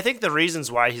 I mean, I think the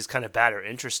reasons why he's kind of bad are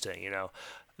interesting.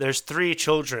 There's 3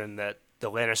 children that the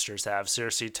Lannisters have: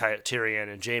 Cersei,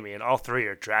 Tyrion, and Jaime, and all 3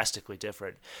 are drastically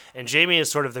different. And Jaime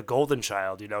is sort of the golden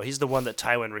child. He's the one that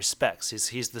Tywin respects.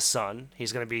 He's the son.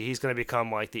 He's gonna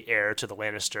become like the heir to the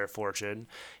Lannister fortune.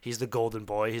 He's the golden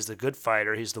boy. He's the good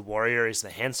fighter. He's the warrior. He's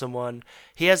the handsome one.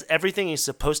 He has everything he's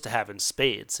supposed to have in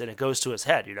spades, and it goes to his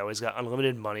head. He's got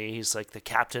unlimited money. He's like the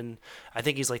captain. I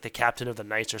think he's like the captain of the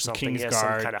Knights or something. He has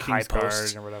some kind of high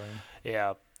post or whatever.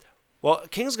 Yeah. Well,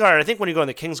 Kingsguard, I think when you go in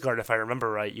the Kingsguard, if I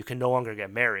remember right, you can no longer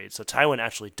get married. So Tywin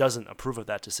actually doesn't approve of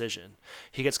that decision.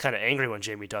 He gets kind of angry when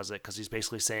Jaime does it, because he's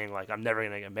basically saying, like, I'm never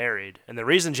going to get married. And the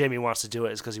reason Jaime wants to do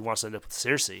it is because he wants to end up with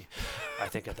Cersei, I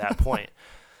think, at that point.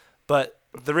 But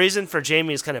the reason for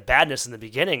Jaime's kind of badness in the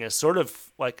beginning is sort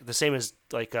of like the same as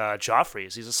like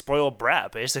Joffrey's. He's a spoiled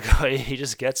brat, basically. He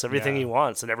just gets everything he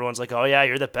wants, and everyone's like, "Oh yeah,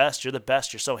 you're the best. You're the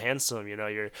best. You're so handsome.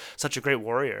 You're such a great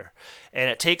warrior." And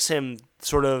it takes him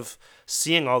sort of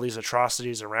seeing all these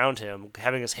atrocities around him,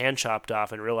 having his hand chopped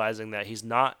off, and realizing that he's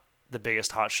not the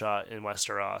biggest hotshot in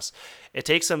Westeros. It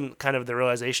takes him kind of the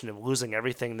realization of losing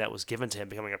everything that was given to him,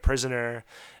 becoming a prisoner,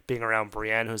 being around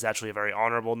Brienne, who's actually a very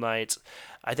honorable knight.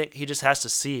 I think he just has to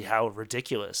see how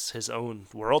ridiculous his own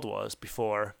world was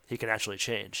before he can actually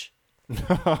change.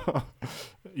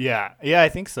 Yeah, I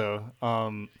think so.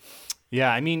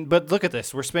 Yeah, I mean, but look at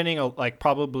this. We're spending like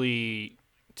probably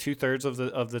 2/3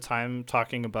 of the time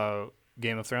talking about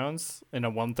Game of Thrones, and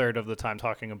 1/3 of the time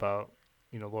talking about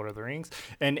Lord of the Rings.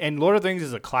 And Lord of the Rings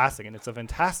is a classic, and it's a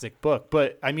fantastic book.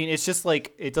 But I mean, it's just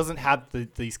like it doesn't have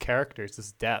these characters,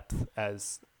 this depth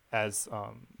as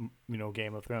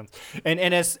Game of Thrones. And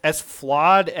as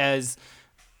flawed as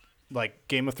like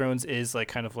Game of Thrones is, like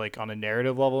kind of like on a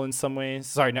narrative level in some ways.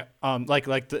 Sorry, no,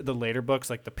 like the later books,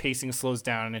 like the pacing slows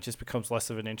down and it just becomes less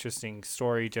of an interesting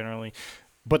story generally.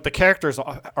 But the characters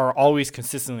are always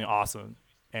consistently awesome.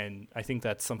 And I think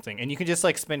that's something. And you can just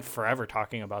like spend forever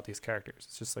talking about these characters.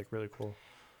 It's just like really cool.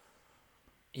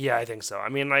 Yeah, I think so. I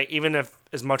mean, like, even if,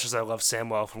 as much as I love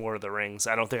Samwell from Lord of the Rings,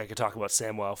 I don't think I could talk about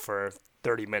Samwell for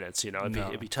 30 minutes,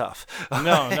 it'd be tough.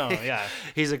 No, yeah.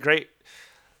 He's a great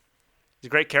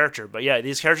character. But yeah,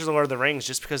 these characters in Lord of the Rings,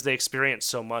 just because they experience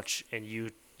so much and you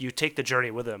take the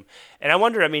journey with them. And I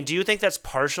wonder, I mean, do you think that's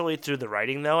partially through the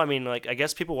writing, though? I mean, like, I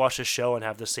guess people watch the show and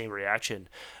have the same reaction.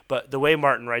 But the way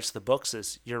Martin writes the books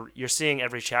is you're seeing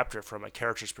every chapter from a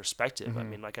character's perspective. Mm-hmm. I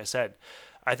mean, like I said,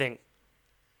 I think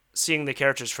seeing the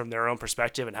characters from their own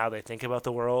perspective and how they think about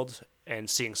the world, and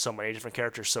seeing so many different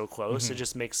characters so close,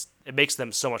 mm-hmm. it makes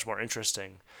them so much more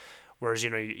interesting. Whereas,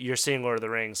 you're seeing Lord of the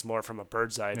Rings more from a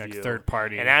bird's eye view. Third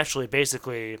party. And actually,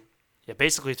 basically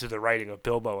through the writing of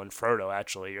Bilbo and Frodo,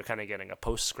 actually, you're kind of getting a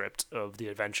postscript of the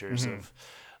adventures mm-hmm. of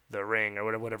the Ring,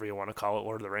 or whatever you want to call it,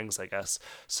 Lord of the Rings, I guess.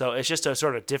 So it's just a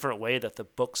sort of different way that the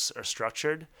books are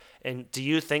structured. And do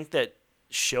you think that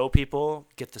show people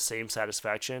get the same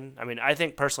satisfaction? I mean, I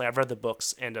think personally, I've read the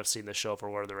books and I've seen the show for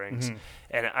Lord of the Rings, mm-hmm.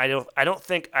 and I don't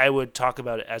think I would talk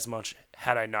about it as much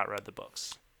had I not read the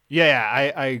books.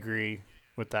 Yeah, I agree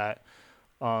with that.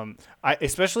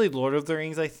 Especially Lord of the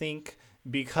Rings, I think.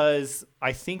 Because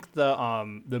I think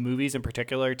the movies in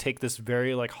particular take this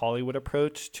very like Hollywood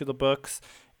approach to the books,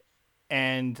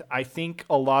 and I think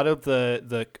a lot of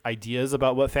the ideas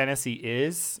about what fantasy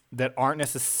is that aren't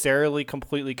necessarily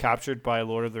completely captured by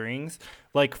Lord of the Rings,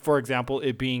 like for example,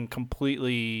 it being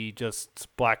completely just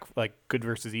black, like good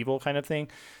versus evil kind of thing,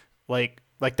 like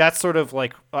that's sort of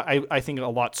like I think a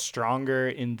lot stronger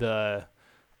in the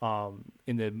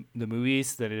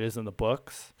movies than it is in the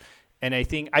books. And I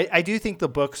think I do think the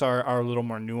books are a little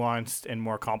more nuanced and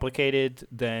more complicated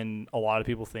than a lot of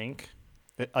people think.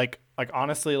 Like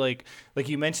honestly, like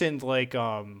you mentioned, like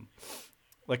kind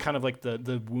of like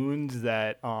the wounds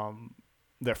that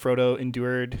Frodo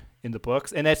endured in the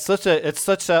books, and it's such a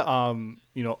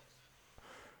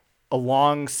a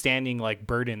long-standing like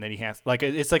burden that he has. Like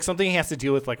it's like something he has to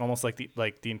deal with, like almost like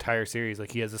the entire series.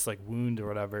 Like he has this like wound or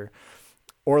whatever.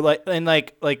 Or like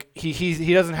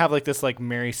he doesn't have like this like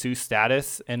Mary Sue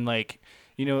status, and like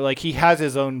like he has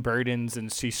his own burdens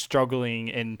and she's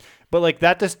struggling, but like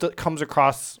that just comes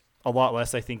across a lot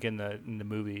less, I think, in the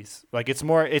movies. Like it's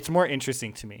more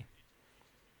interesting to me.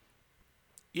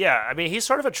 Yeah, I mean, he's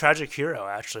sort of a tragic hero,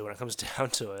 actually, when it comes down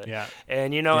to it. Yeah.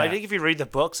 And, you know, I Yeah. think if you read the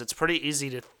books, it's pretty easy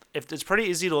to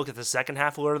look at the second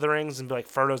half of Lord of the Rings and be like,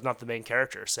 Frodo's not the main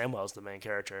character. Samwell's the main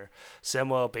character.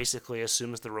 Samwell basically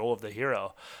assumes the role of the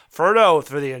hero. Frodo,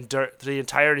 through the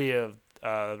entirety of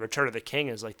Return of the King,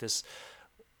 is like this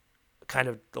kind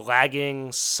of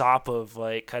lagging sop of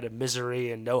like kind of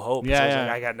misery and no hope. Yeah, So he's yeah.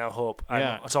 like, I got no hope.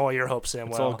 Yeah. It's all your hope,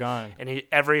 Samwell. It's all gone. And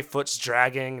every foot's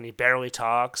dragging, and he barely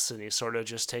talks, and he's sort of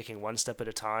just taking one step at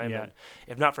a time. Yeah. And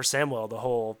if not for Samwell,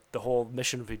 the whole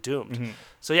mission would be doomed. Mm-hmm.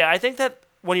 So yeah, I think that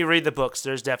when you read the books,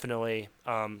 there's definitely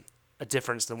a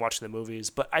difference than watching the movies.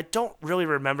 But I don't really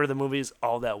remember the movies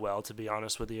all that well, to be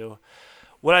honest with you.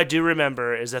 What I do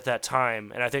remember is at that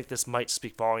time, and I think this might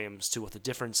speak volumes to what the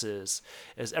difference is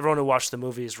everyone who watched the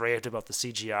movies raved about the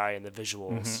CGI and the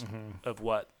visuals of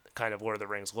what kind of Lord of the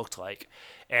Rings looked like.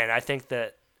 And I think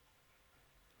that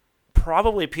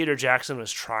probably Peter Jackson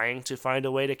was trying to find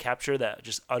a way to capture that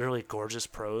just utterly gorgeous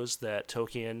prose that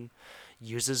Tolkien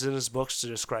uses in his books to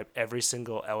describe every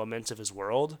single element of his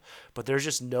world, but there's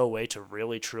just no way to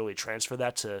really truly transfer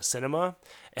that to cinema.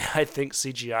 And I think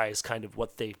CGI is kind of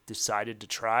what they decided to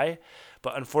try.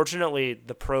 But unfortunately,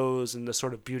 the prose and the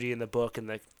sort of beauty in the book and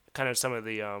the kind of some of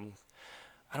the I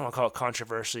don't want to call it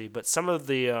controversy, but some of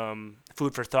the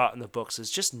food for thought in the books is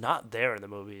just not there in the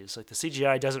movies. Like the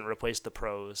CGI doesn't replace the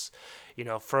prose. You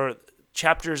know, for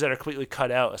chapters that are completely cut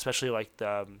out, especially like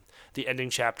the ending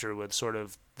chapter with sort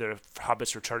of the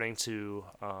hobbits returning to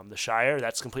the Shire,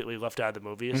 that's completely left out of the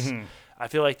movies. Mm-hmm. I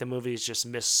feel like the movies just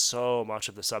miss so much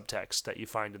of the subtext that you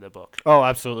find in the book. Oh,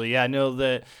 absolutely. Yeah, no,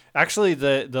 the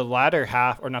latter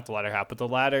half, or not the latter half, but the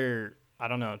latter, I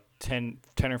don't know, 10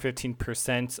 or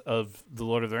 15% of the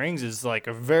Lord of the Rings is like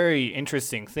a very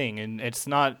interesting thing, and it's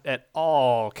not at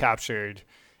all captured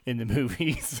in the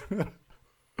movies.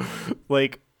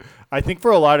 Like, I think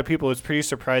for a lot of people, it's pretty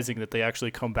surprising that they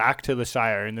actually come back to the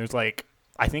Shire, and there's like,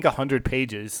 I think 100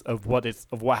 pages of what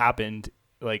happened,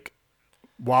 like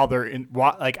while they're in,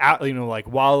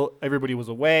 while everybody was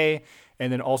away,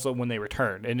 and then also when they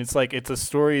returned. And it's like, it's a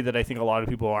story that I think a lot of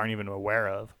people aren't even aware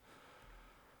of.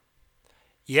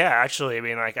 Yeah, actually, I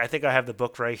mean, like, I think I have the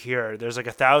book right here. There's like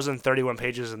 1,031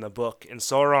 pages in the book, and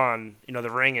Sauron, you know,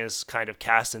 the ring is kind of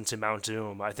cast into Mount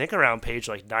Doom, I think around page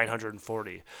like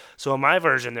 940. So in my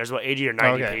version, there's about 80 or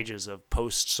 90 pages of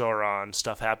post-Sauron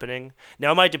stuff happening.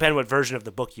 Now, it might depend what version of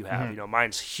the book you have. You know,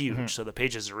 mine's huge, so the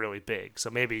pages are really big. So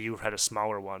maybe you had a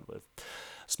smaller one with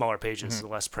smaller pages and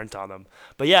less print on them.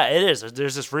 But yeah, it is.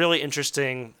 There's this really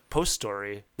interesting post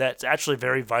story that's actually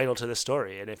very vital to the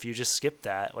story. And if you just skip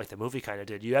that, like the movie kind of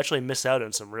did, you actually miss out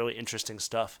on some really interesting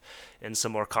stuff and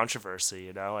some more controversy,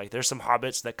 you know? Like there's some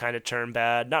hobbits that kind of turn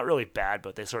bad. Not really bad,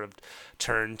 but they sort of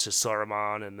turn to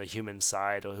Saruman and the human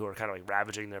side, who are kind of like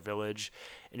ravaging their village.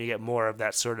 And you get more of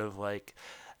that sort of like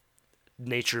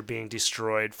nature being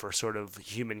destroyed for sort of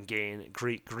human gain,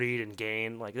 greed and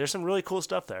gain. Like there's some really cool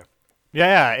stuff there.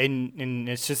 Yeah, and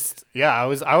it's just, yeah, I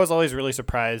was always really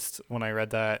surprised when I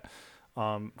read that,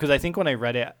 because I think when I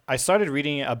read it, I started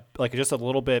reading it like just a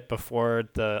little bit before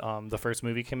the first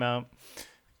movie came out,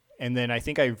 and then I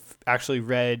think I actually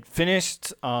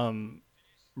finished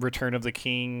Return of the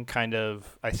King kind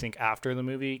of, I think, after the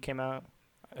movie came out,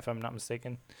 if I'm not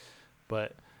mistaken.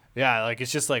 But yeah, like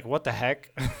it's just like, what the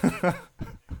heck?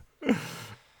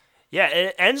 Yeah,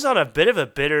 it ends on a bit of a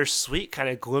bittersweet kind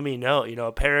of gloomy note. You know,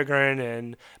 Peregrine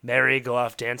and Merry go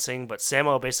off dancing, but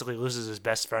Samwell basically loses his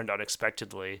best friend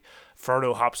unexpectedly.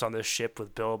 Frodo hops on this ship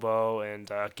with Bilbo and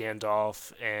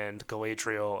Gandalf and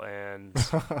Galadriel and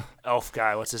elf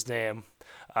guy, what's his name?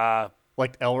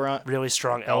 Like Elrond? Really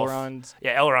strong elf. Elrond?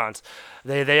 Yeah, Elrond.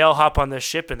 They all hop on this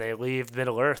ship and they leave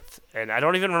Middle-earth. And I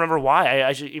don't even remember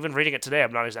why. Even reading it today,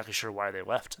 I'm not exactly sure why they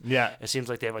left. Yeah. It seems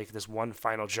like they have like this one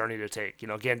final journey to take. You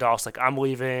know, Gandalf's like, I'm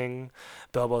leaving.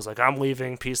 Bilbo's like, I'm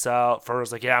leaving. Peace out.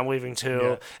 Frodo's like, yeah, I'm leaving too.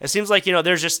 Yeah. It seems like, you know,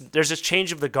 there's this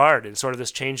change of the guard and sort of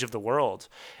this change of the world.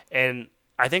 And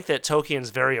I think that Tolkien's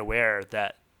very aware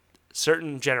that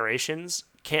certain generations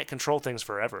can't control things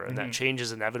forever, and that change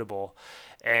is inevitable.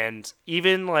 And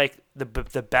even like the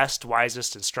best,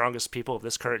 wisest, and strongest people of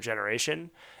this current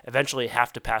generation eventually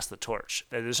have to pass the torch.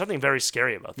 There's something very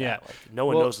scary about that. Yeah. Like, no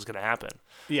one knows what's going to happen.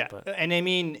 Yeah, But and I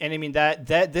mean that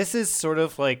this is sort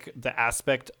of like the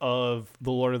aspect of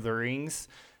the Lord of the Rings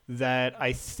that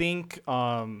I think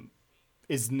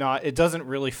is not. It doesn't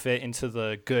really fit into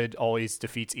the good always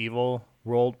defeats evil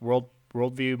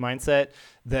worldview mindset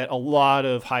that a lot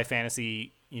of high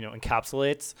fantasy, you know,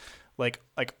 encapsulates. Like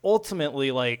ultimately,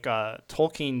 like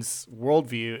Tolkien's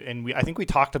worldview, and I think we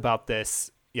talked about this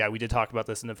yeah, we did talk about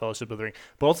this in the Fellowship of the Ring,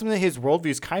 but ultimately his worldview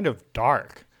is kind of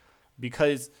dark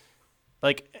because,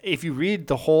 like, if you read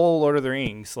the whole Lord of the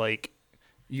Rings, like,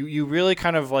 you really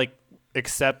kind of like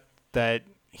accept that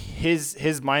his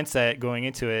mindset going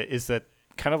into it is that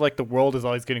kind of like the world is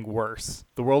always getting worse.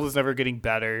 The world is never getting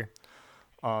better.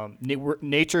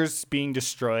 Nature's being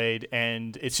destroyed,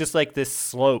 and it's just like this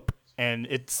slope, and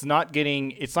it's not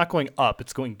going up,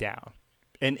 it's going down.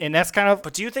 And that's kind of.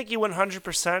 But do you think he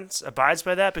 100% abides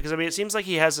by that? Because, I mean, it seems like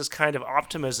he has this kind of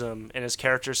optimism in his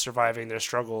characters surviving their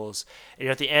struggles. And,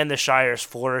 at the end, the Shire's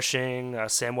flourishing.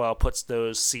 Samwell puts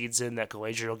those seeds in that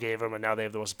Galadriel gave him, and now they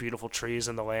have the most beautiful trees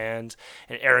in the land.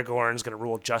 And Aragorn's going to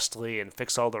rule justly and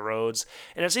fix all the roads.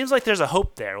 And it seems like there's a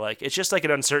hope there. Like, it's just like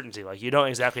an uncertainty. Like, you don't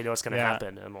exactly know what's going to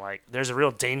happen. And, like, there's a real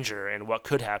danger in what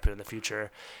could happen in the future.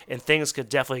 And things could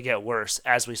definitely get worse,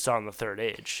 as we saw in the Third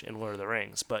Age in Lord of the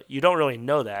Rings. But you don't really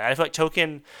know that. I feel like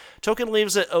Tolkien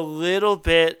leaves it a little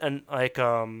bit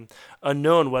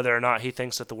unknown whether or not he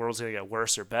thinks that the world's going to get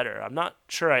worse or better. I'm not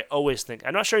sure he always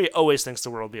thinks the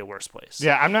world will be a worse place.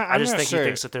 Yeah, I just not think sure. He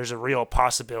thinks that there's a real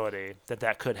possibility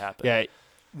that could happen. Yeah,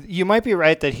 you might be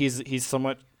right that he's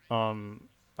somewhat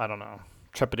I don't know,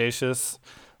 trepidatious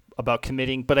about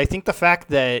committing, but I think the fact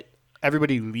that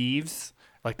everybody leaves,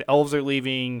 like the elves are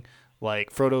leaving,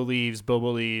 like Frodo leaves,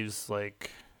 Bilbo leaves,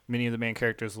 like many of the main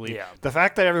characters leave. Yeah. The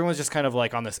fact that everyone's just kind of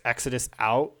like on this exodus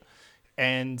out,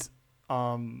 and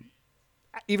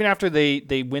even after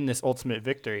they win this ultimate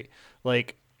victory,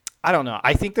 like, I don't know.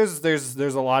 I think there's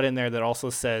a lot in there that also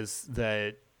says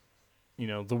that, you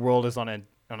know, the world is on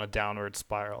a downward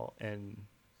spiral, and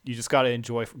you just got to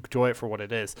enjoy it for what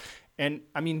it is. And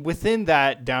I mean, within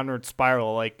that downward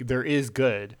spiral, like, there is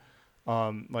good.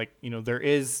 Like, you know, there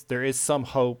is some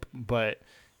hope, but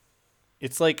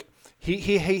it's like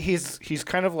he's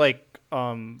kind of like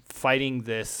fighting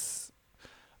this,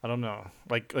 I don't know,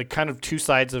 like kind of two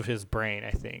sides of his brain,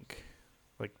 I think.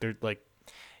 Like, they're like.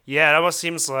 Yeah, it almost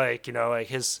seems like, you know,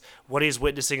 like what he's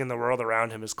witnessing in the world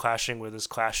around him is clashing with his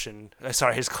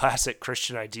classic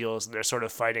Christian ideals, and they're sort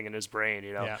of fighting in his brain,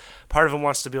 you know. Yeah. Part of him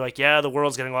wants to be like, yeah, the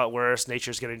world's getting a lot worse,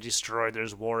 nature's getting destroyed,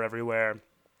 there's war everywhere.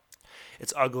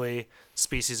 It's ugly,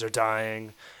 species are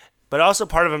dying. But also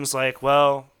part of him is like,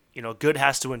 well, you know, good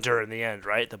has to endure in the end,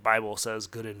 right? The Bible says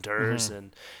good endures,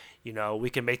 and, you know, we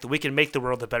can make the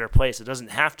world a better place. It doesn't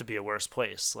have to be a worse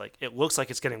place. Like, it looks like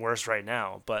it's getting worse right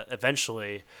now, but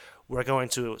eventually we're going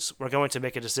to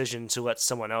make a decision to let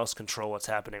someone else control what's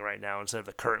happening right now instead of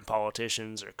the current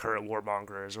politicians or current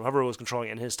warmongers or whoever was controlling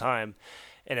it in his time.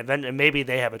 And maybe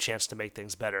they have a chance to make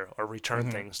things better or return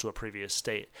things to a previous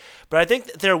state. But I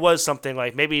think there was something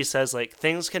like, maybe he says, like,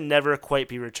 things can never quite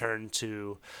be returned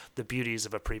to the beauties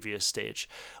of a previous stage.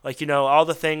 Like, you know, all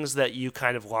the things that you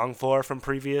kind of long for from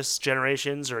previous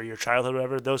generations or your childhood or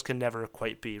whatever, those can never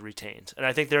quite be retained. And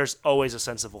I think there's always a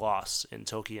sense of loss in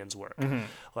Tolkien's work.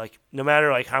 Like, no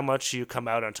matter like how much you come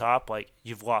out on top, like,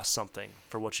 you've lost something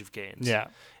for what you've gained. Yeah.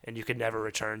 And you can never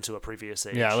return to a previous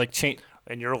age. Yeah, like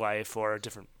in your life or a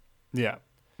different. Yeah.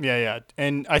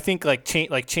 And I think like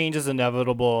change is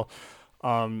inevitable.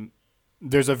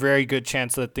 There's a very good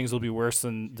chance that things will be worse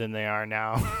than they are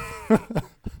now.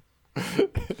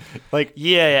 Like,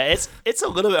 yeah, it's a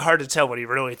little bit hard to tell what he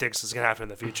really thinks is going to happen in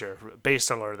the future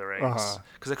based on Lord of the Rings,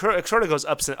 because it sort of goes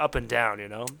up and down, you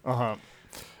know.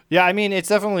 Yeah, I mean, it's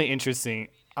definitely interesting.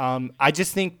 I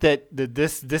just think that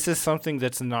this is something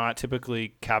that's not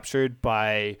typically captured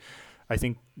by, I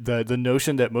think, the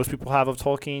notion that most people have of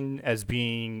Tolkien as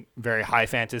being very high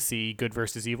fantasy, good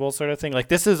versus evil sort of thing. Like,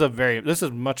 this is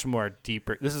much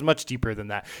deeper. This is much deeper than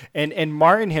that. And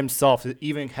Martin himself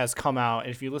even has come out, and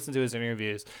if you listen to his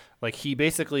interviews, like, he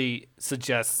basically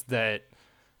suggests that,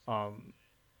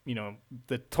 you know,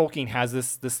 that Tolkien has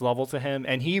this level to him,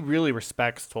 and he really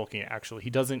respects Tolkien. Actually, he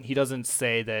doesn't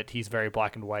say that he's very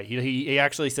black and white. He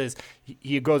actually says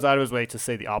he goes out of his way to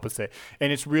say the opposite,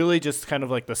 and it's really just kind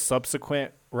of like the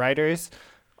subsequent writers,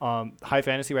 high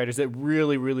fantasy writers, that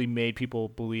really made people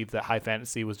believe that high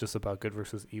fantasy was just about good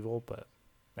versus evil. But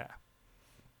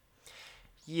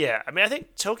yeah, I mean, I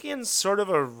think Tolkien's sort of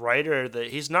a writer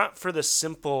that he's not for the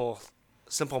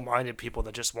simple-minded people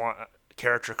that just want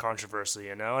character controversy,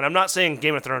 you know. And I'm not saying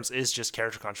Game of Thrones is just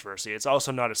character controversy. It's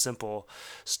also not a simple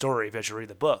story if you read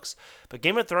the books. But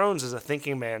Game of Thrones is a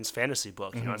thinking man's fantasy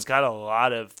book. You know, it's got a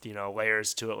lot of, you know,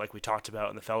 layers to it, like we talked about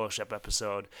in the Fellowship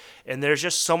episode. And there's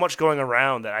just so much going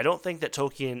around that I don't think that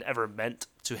Tolkien ever meant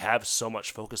to have so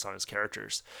much focus on his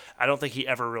characters. I don't think he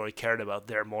ever really cared about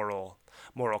their moral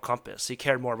compass. He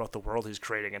cared more about the world he's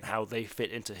creating and how they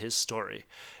fit into his story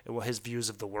and what his views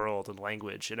of the world and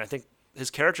language. And I think his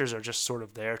characters are just sort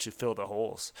of there to fill the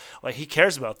holes. Like he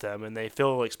cares about them and they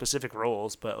fill like specific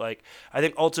roles, but like I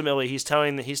think ultimately he's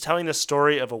telling the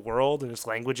story of a world and its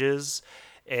languages,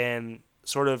 and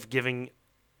sort of giving.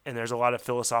 And there's a lot of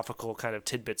philosophical kind of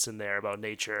tidbits in there about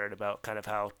nature and about kind of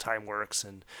how time works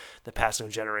and the passing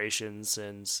of generations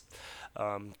and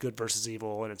good versus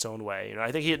evil in its own way. You know,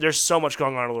 I think there's so much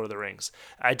going on in Lord of the Rings.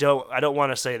 I don't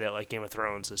want to say that like Game of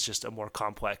Thrones is just a more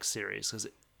complex series, because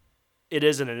it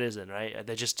isn't. It isn't, right?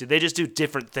 They just do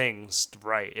different things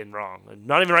right and wrong, and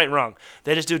not even right and wrong.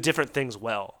 They just do different things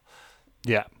well.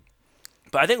 Yeah.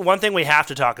 But I think one thing we have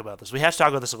to talk about this. We have to talk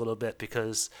about this a little bit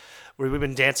because we've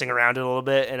been dancing around it a little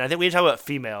bit, and I think we need to talk about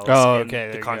females in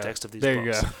the context of these books. There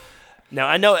you go. Now,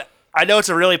 I know it's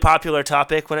a really popular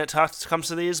topic when it comes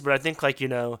to these, but I think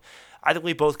I think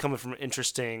we both come from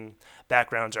interesting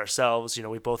backgrounds ourselves. You know,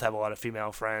 we both have a lot of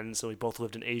female friends, and we both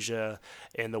lived in Asia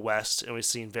and the West, and we've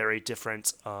seen very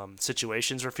different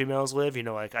situations where females live. You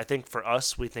know, like I think for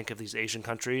us, we think of these Asian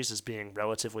countries as being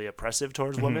relatively oppressive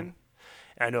towards women.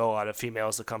 I know a lot of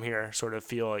females that come here sort of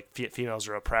feel like females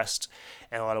are oppressed,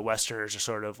 and a lot of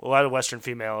Western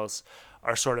females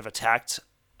are sort of attacked.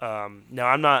 Now,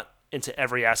 I'm not into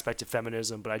every aspect of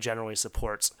feminism, but I generally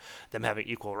support them having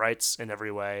equal rights in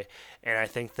every way. And I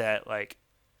think that like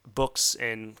books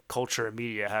and culture and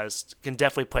media can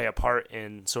definitely play a part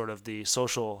in sort of the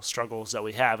social struggles that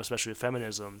we have, especially with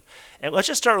feminism. And let's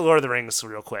just start with Lord of the Rings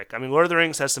real quick. I mean, Lord of the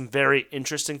Rings has some very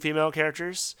interesting female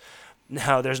characters.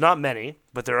 Now, there's not many,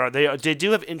 but they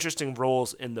do have interesting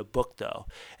roles in the book, though.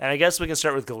 And I guess we can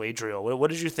start with Galadriel. What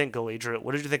did you think, Galadriel?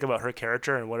 What did you think about her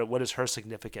character, and what is her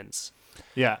significance?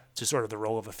 Yeah, to sort of the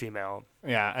role of a female.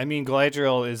 Yeah, I mean,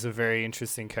 Galadriel is a very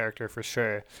interesting character for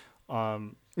sure.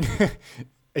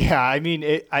 Yeah, I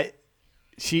mean,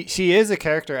 she is a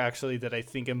character actually that I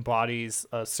think embodies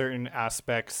certain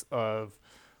aspects of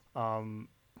kind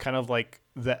of like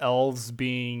the elves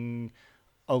being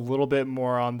a little bit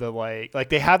more on the like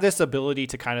they have this ability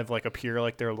to kind of like appear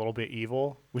like they're a little bit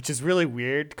evil, which is really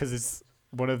weird because it's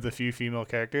one of the few female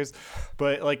characters.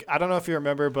 But like I don't know if you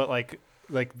remember, but like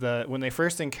when they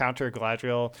first encounter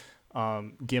Galadriel,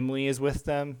 Gimli is with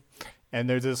them, and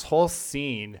there's this whole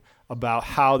scene about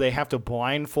how they have to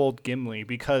blindfold Gimli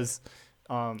because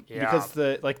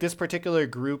this particular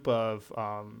group of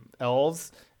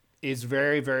elves is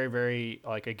very, very, very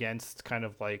like against kind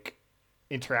of like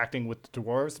interacting with the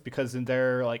dwarves, because in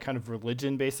their like kind of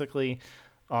religion basically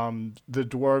the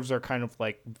dwarves are kind of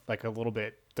like a little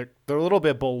bit they're a little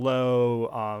bit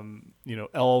below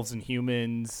elves and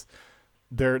humans.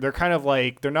 They're kind of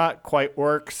like they're not quite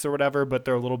orcs or whatever, but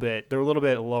they're a little bit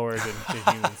lower than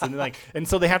humans, and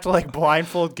so they have to like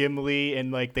blindfold Gimli,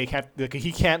 and like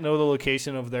he can't know the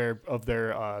location of their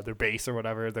base or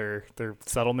whatever, their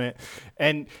settlement,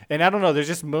 and I don't know. There's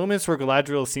just moments where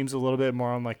Galadriel seems a little bit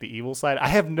more on like the evil side. I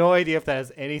have no idea if that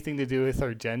has anything to do with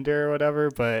her gender or whatever,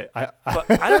 but I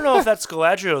don't know if that's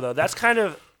Galadriel though. That's kind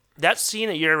of. That scene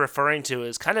that you're referring to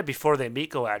is kind of before they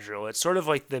meet Galadriel. It's sort of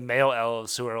like the male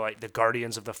elves who are like the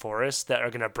guardians of the forest that are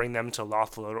going to bring them to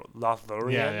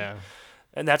Lothlorien. Yeah.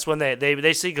 And that's when they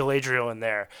see Galadriel in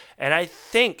there. And I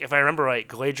think, if I remember right,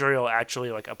 Galadriel actually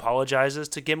like apologizes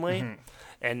to Gimli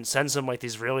and sends him like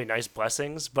these really nice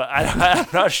blessings. But I'm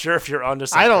not sure if you're onto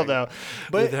something. I don't know.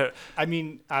 But I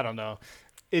mean, I don't know.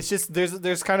 It's just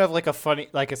there's kind of like a funny,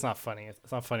 like it's not funny.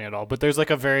 It's not funny at all. But there's like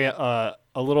a very a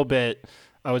little bit,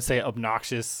 I would say,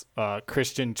 obnoxious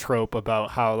Christian trope about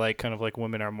how like kind of like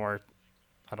women are more,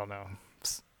 I don't know,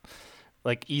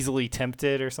 like easily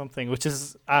tempted or something, which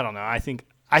is, I don't know. I think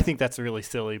that's really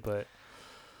silly, but.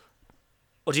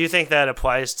 Well, do you think that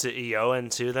applies to Eowyn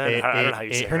too? Then I don't know how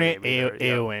you say her name.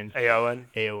 Eowyn.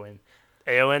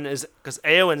 Eowyn is, because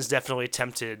Eowyn's definitely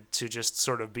tempted to just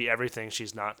sort of be everything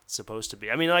she's not supposed to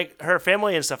be. I mean, like her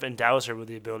family and stuff endows her with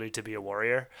the ability to be a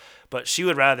warrior, but she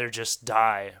would rather just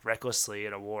die recklessly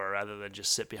in a war rather than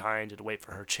just sit behind and wait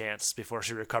for her chance before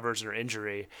she recovers her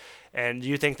injury. And do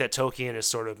you think that Tolkien is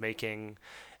sort of making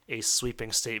a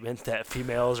sweeping statement that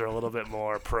females are a little bit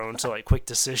more prone to like quick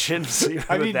decisions?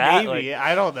 I mean, maybe.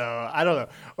 I don't know.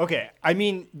 Okay, I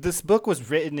mean, this book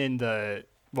was written in the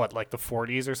like the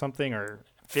 40s or something, or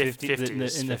 50s,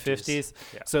 in the 50s.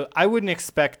 Yeah. So I wouldn't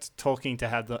expect Tolkien to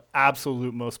have the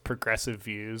absolute most progressive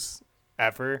views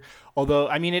ever. Although,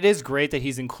 I mean, it is great that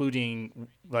he's including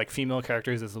like female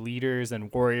characters as leaders and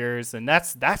warriors, and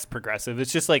that's progressive.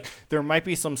 It's just like there might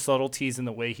be some subtleties in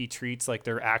the way he treats like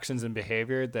their actions and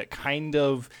behavior that kind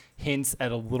of hints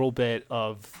at a little bit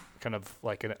of kind of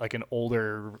like an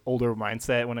older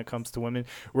mindset when it comes to women,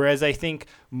 whereas I think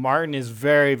Martin is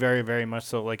very, very, very much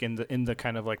so like in the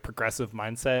kind of like progressive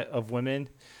mindset of women.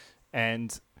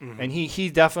 And And he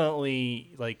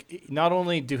definitely, like, not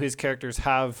only do his characters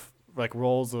have like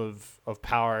roles of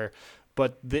power,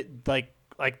 but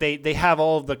they have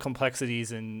all of the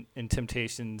complexities and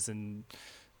temptations and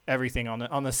everything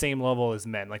on the same level as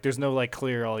men. Like there's no like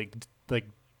clear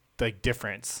like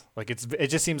difference. Like it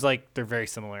just seems like they're very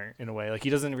similar in a way. Like he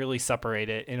doesn't really separate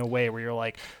it in a way where you're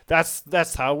like,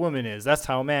 that's how a woman is, that's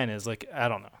how a man is. Like I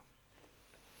don't know.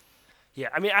 Yeah,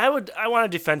 I mean, I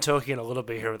want to defend Tolkien a little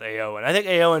bit here with Eowyn. I think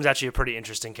Eowyn's actually a pretty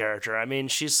interesting character. I mean,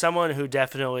 she's someone who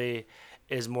definitely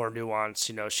is more nuanced.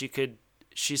 You know,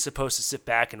 she's supposed to sit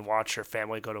back and watch her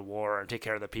family go to war and take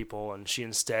care of the people, and she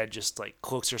instead just like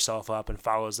cloaks herself up and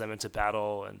follows them into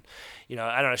battle. And you know,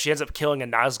 I don't know, she ends up killing a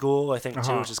Nazgul, I think,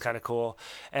 too, which is kind of cool.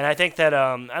 And I think that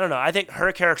I don't know, I think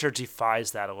her character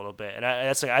defies that a little bit. And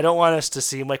that's like, I don't want us to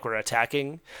seem like we're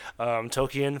attacking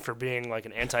Tolkien for being like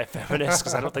an anti-feminist,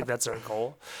 because I don't think that's our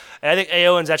goal. And I think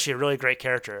Eowyn's actually a really great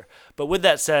character. But with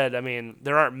that said, I mean,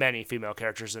 there aren't many female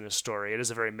characters in his story. It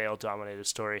is a very male-dominated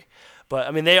story. But,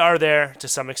 I mean, they are there to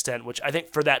some extent, which I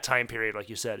think for that time period, like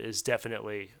you said, is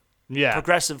definitely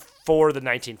progressive for the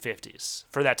 1950s,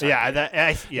 for that time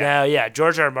period. Now,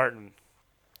 George R. R. Martin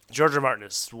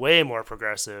is way more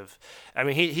progressive. I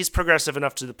mean, he's progressive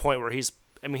enough to the point where he's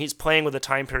playing with a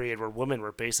time period where women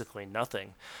were basically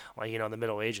nothing, like, you know, in the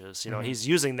Middle Ages. You know, he's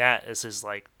using that as his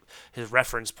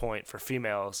reference point for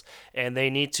females, and they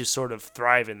need to sort of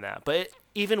thrive in that. But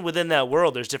even within that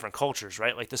world, there's different cultures,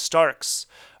 right? Like the Starks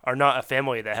are not a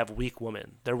family that have weak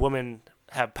women. Their women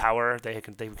have power. They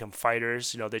become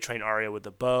fighters. You know, they train Arya with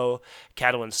the bow.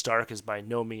 Catelyn Stark is by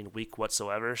no means weak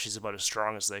whatsoever. She's about as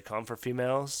strong as they come for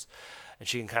females, and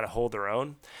she can kind of hold her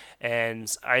own.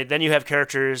 And then you have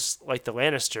characters like the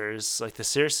Lannisters, like the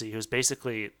Cersei, who's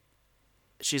basically,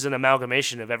 she's an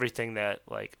amalgamation of everything that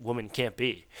like woman can't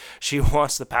be. She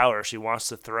wants the power, she wants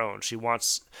the throne, she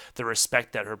wants the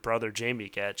respect that her brother Jaime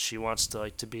gets. She wants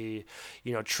to be,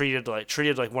 you know, treated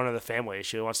like one of the family.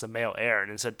 She wants the male heir, and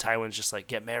instead Tywin's just like,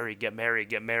 get married,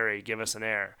 give us an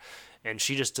heir. And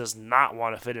she just does not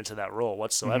want to fit into that role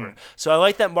whatsoever. So I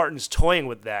like that Martin's toying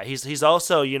with that. He's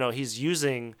also, you know, he's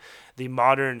using the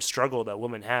modern struggle that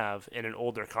women have in an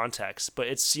older context, but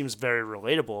it seems very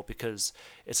relatable because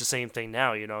it's the same thing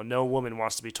now. You know, no woman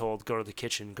wants to be told, go to the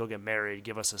kitchen, go get married,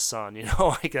 give us a son. You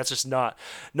know, like that's just not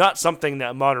something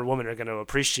that modern women are going to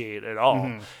appreciate at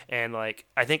all. And like,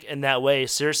 I think in that way,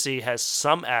 Cersei has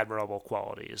some admirable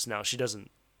qualities. Now,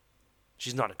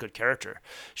 she's not a good character.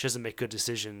 She doesn't make good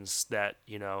decisions that,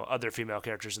 you know, other female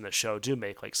characters in the show do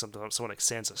make, like someone like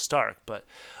Sansa Stark. But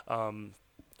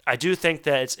I do think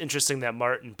that it's interesting that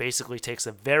Martin basically takes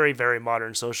a very, very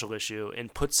modern social issue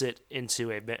and puts it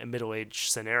into a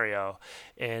middle-aged scenario,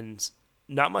 and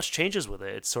not much changes with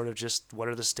it. It's sort of just, what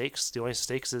are the stakes? The only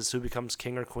stakes is who becomes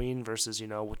king or queen versus, you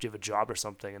know, would you have a job or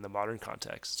something in the modern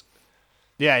context.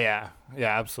 Yeah,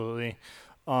 absolutely.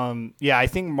 I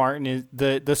think Martin is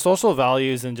the social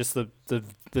values and just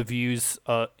the views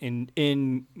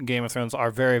in Game of Thrones are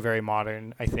very, very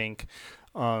modern, I think.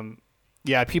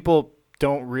 People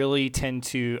don't really tend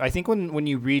to, I think when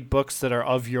you read books that are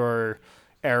of your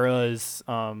era's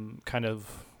kind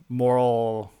of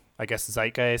moral, I guess,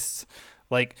 zeitgeist,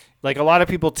 like a lot of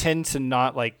people tend to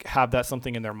not like have that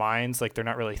something in their minds, like they're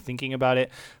not really thinking about it.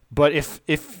 But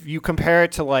if you compare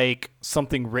it to like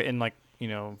something written like, you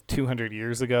know, 200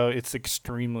 years ago, it's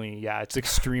extremely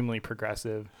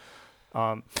progressive.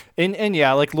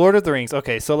 Like Lord of the Rings.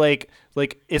 Okay, so like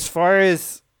as far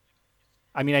as,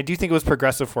 I mean, I do think it was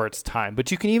progressive for its time,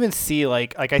 but you can even see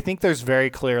like I think there's very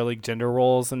clear like gender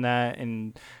roles in that,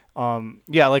 and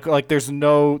like there's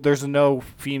no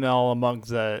female among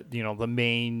the, you know, the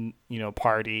main, you know,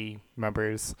 party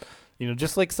members, you know,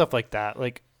 just like stuff like that.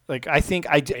 Like I think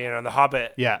you know, The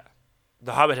Hobbit. Yeah.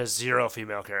 The Hobbit has 0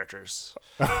 female characters.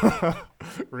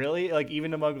 Really? Like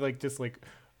even among like just like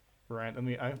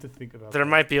randomly, I have to think about. There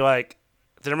might be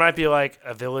like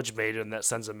a village maiden that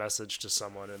sends a message to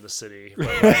someone in the city.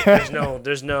 But like,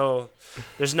 there's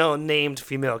no named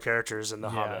female characters in The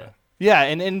Hobbit. Yeah,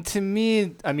 and to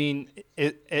me, I mean,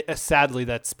 it sadly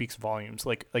that speaks volumes.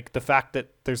 Like the fact that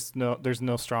there's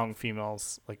no strong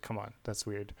females. Like, come on, that's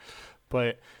weird.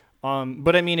 But I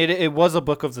mean, it was a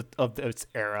book of its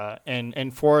era,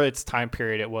 and for its time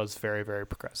period, it was very, very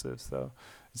progressive. So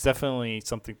it's definitely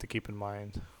something to keep in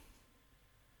mind.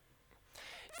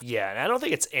 Yeah, and I don't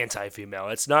think it's anti-female.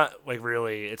 It's not like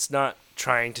really. It's not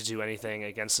trying to do anything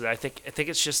against it. I think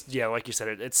it's just, yeah, like you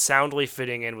said, it's soundly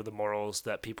fitting in with the morals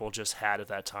that people just had at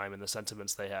that time and the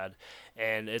sentiments they had.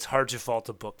 And it's hard to fault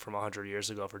a book from 100 years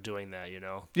ago for doing that. You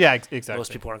know. Yeah, exactly.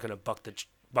 Most people aren't going to buck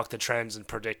the trends and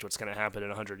predict what's going to happen in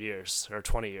 100 years or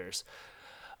 20 years.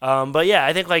 But yeah,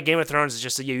 I think like Game of Thrones is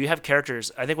just you have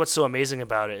characters. I think what's so amazing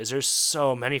about it is there's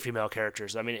so many female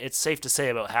characters. I mean, it's safe to say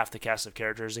about half the cast of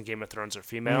characters in Game of Thrones are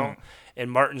female. And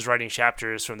Martin's writing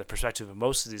chapters from the perspective of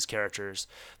most of these characters.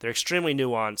 They're extremely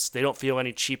nuanced. They don't feel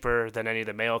any cheaper than any of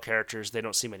the male characters. They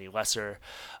don't seem any lesser.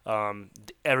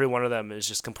 Every one of them is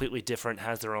just completely different,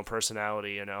 has their own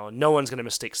personality. You know, no one's gonna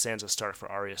mistake Sansa Stark for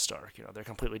Arya Stark. You know, they're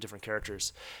completely different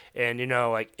characters. And you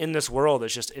know, like in this world,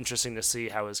 it's just interesting to see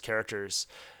how his characters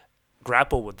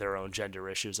grapple with their own gender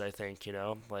issues. I think, you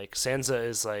know, like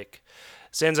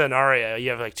Sansa and Arya, you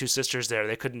have like two sisters there.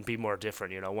 They couldn't be more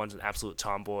different. You know, one's an absolute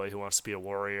tomboy who wants to be a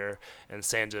warrior, and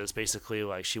Sansa is basically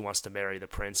like she wants to marry the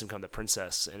prince and become the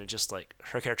princess. And it just like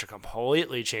her character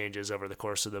completely changes over the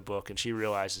course of the book, and she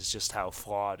realizes just how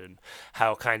flawed and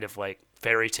how kind of like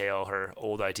fairy tale her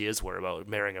old ideas were about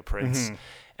marrying a prince.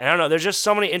 And I don't know, there's just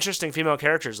so many interesting female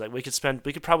characters. Like we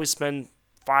could probably spend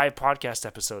 5 podcast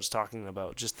episodes talking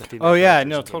about just the female. Oh yeah, characters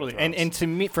no, in Game of totally. Thrones. And to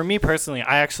me, for me personally,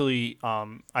 I actually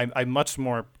I much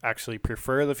more actually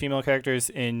prefer the female characters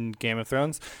in Game of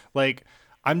Thrones. Like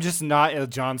I'm just not a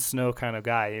Jon Snow kind of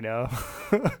guy, you know.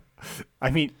 I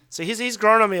mean, so he's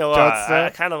grown on me a lot. I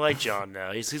kind of like Jon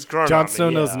now. He's grown. Jon on me, Snow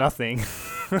knows yeah. nothing.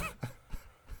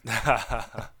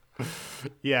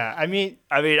 Yeah, I mean,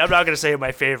 I'm not gonna say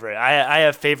my favorite. I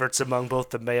have favorites among both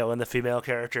the male and the female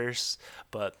characters,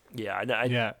 but yeah,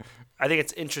 yeah. I think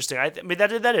it's interesting. I mean,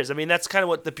 that is. I mean, that's kind of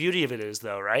what the beauty of it is,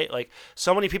 though, right? Like,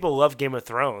 so many people love Game of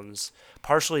Thrones,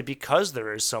 partially because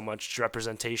there is so much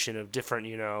representation of different,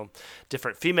 you know,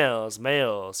 different females,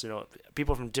 males, you know,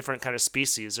 people from different kind of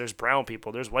species. There's brown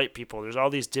people, there's white people, there's all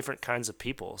these different kinds of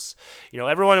peoples. You know,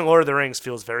 everyone in Lord of the Rings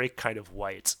feels very kind of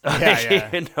white. Yeah.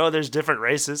 Even though there's different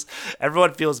races,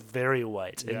 everyone feels very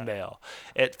white and male.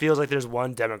 It feels like there's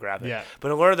one demographic. Yeah.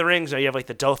 But in Lord of the Rings, you have like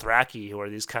the Dothraki, who are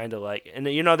these kind of like, and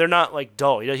you know, they're not like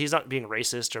dull. You know, he's not being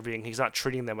racist or he's not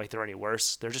treating them like they're any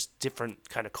worse. They're just different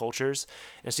kind of cultures.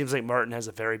 And it seems like Martin has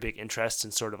a very big interest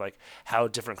in sort of like how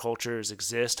different cultures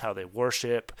exist, how they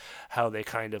worship, how they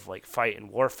kind of like fight in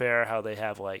warfare, how they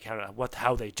have like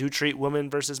how they do treat women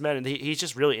versus men. And he's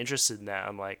just really interested in that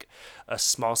on like a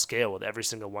small scale with every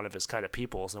single one of his kind of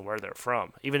peoples and where they're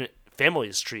from. Even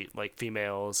families treat like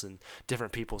females and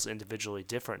different peoples individually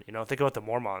different. You know, think about the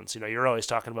Mormons. You know, you're always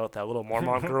talking about that little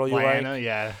Mormon girl you like.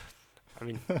 Yeah. I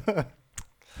mean,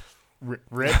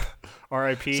 Rip,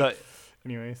 R.I.P. So,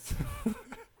 anyways.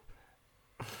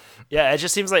 yeah,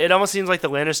 it almost seems like the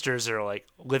Lannisters are like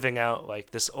living out like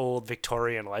this old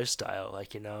Victorian lifestyle.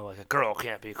 Like, you know, like a girl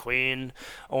can't be queen.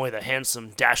 Only the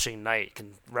handsome, dashing knight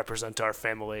can represent our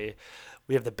family.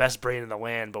 We have the best brain in the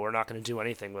land, but we're not going to do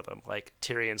anything with him. Like,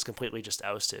 Tyrion's completely just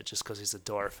ousted just because he's a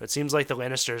dwarf. It seems like the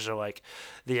Lannisters are like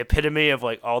the epitome of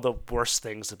like all the worst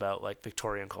things about like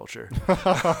Victorian culture.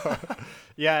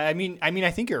 Yeah, I mean,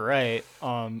 I think you're right.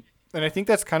 And I think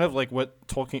that's kind of like what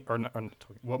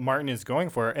what Martin is going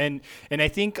for. And I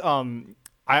think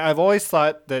I've always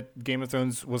thought that Game of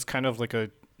Thrones was kind of like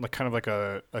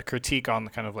a critique on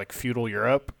kind of like feudal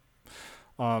Europe.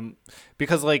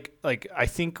 Because like I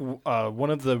think one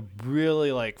of the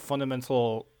really like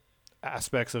fundamental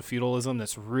aspects of feudalism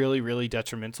that's really, really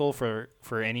detrimental for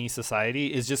any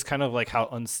society is just kind of like how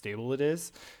unstable it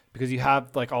is, because you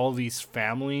have like all these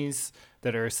families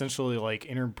that are essentially like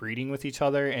interbreeding with each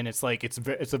other, and it's like it's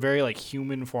a very like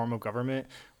human form of government.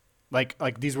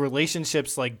 Like these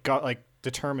relationships like got like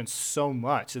determine so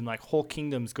much, and like whole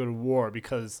kingdoms go to war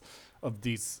because of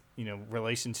these, you know,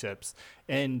 relationships.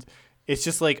 And it's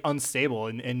just like unstable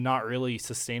and not really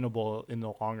sustainable in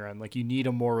the long run. Like you need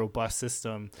a more robust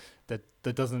system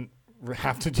that doesn't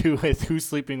have to do with who's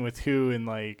sleeping with who and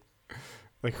like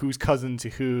who's cousin to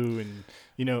who. And,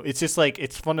 you know, it's just like,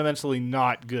 it's fundamentally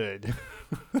not good.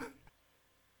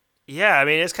 Yeah, I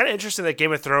mean, it's kind of interesting that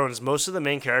Game of Thrones, most of the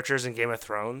main characters in Game of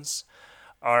Thrones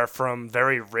are from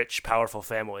very rich, powerful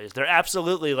families. They're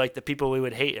absolutely like the people we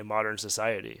would hate in modern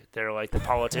society. They're like the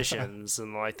politicians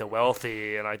and like the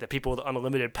wealthy and like the people with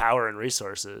unlimited power and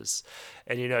resources.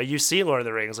 And, you know, you see Lord of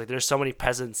the Rings, like there's so many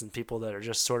peasants and people that are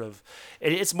just sort of,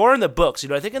 it's more in the books. You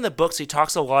know, I think in the books he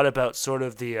talks a lot about sort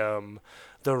of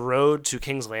the road to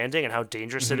King's Landing and how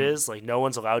dangerous it is. Like no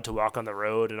one's allowed to walk on the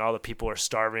road and all the people are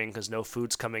starving because no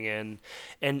food's coming in.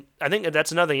 And I think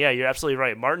that's another, yeah, you're absolutely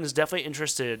right. Martin's definitely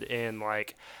interested in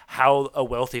like how a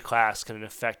wealthy class can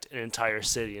affect an entire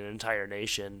city, an entire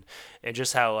nation, and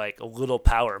just how like little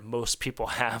power most people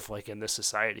have like in this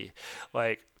society.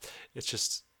 Like it's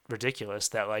just ridiculous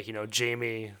that like, you know,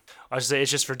 it's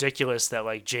just ridiculous that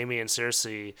like Jaime and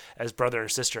Cersei as brother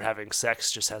and sister having sex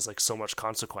just has like so much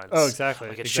consequence. Oh, exactly.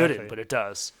 Like it shouldn't, but it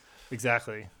does.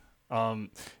 Exactly. No,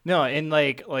 and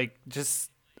like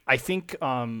just I think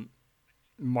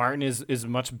Martin is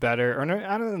much better, or no,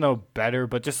 I don't know better,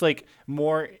 but just like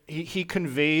more. He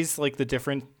conveys like the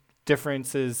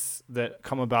differences that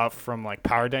come about from like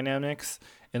power dynamics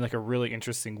in like a really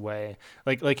interesting way.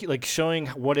 Like showing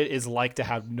what it is like to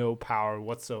have no power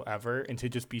whatsoever and to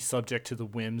just be subject to the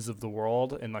whims of the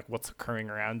world and like what's occurring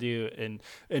around you,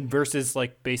 and versus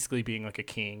like basically being like a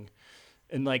king.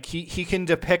 And like he can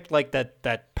depict like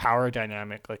that power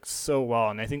dynamic like so well,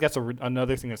 and I think that's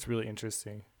another thing that's really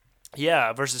interesting.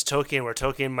 Yeah, versus Tolkien, where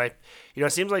Tolkien might,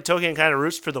 it seems like Tolkien kind of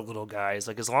roots for the little guys.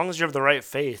 Like, as long as you have the right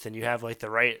faith and you have like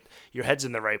your head's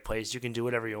in the right place, you can do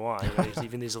whatever you want.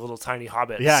 Even these little tiny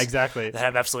hobbits, yeah, exactly, that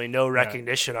have absolutely no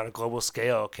recognition on a global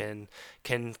scale can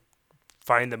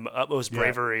find the utmost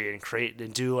bravery and create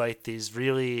and do like these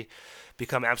really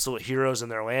become absolute heroes in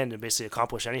their land and basically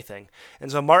accomplish anything.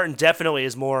 And so Martin definitely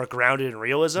is more grounded in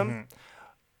realism.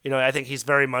 Mm-hmm. I think he's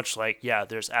very much like, yeah,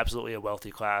 there's absolutely a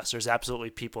wealthy class. There's absolutely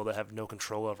people that have no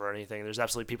control over anything. There's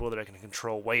absolutely people that are going to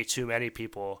control way too many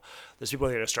people. There's people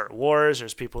that are going to start wars.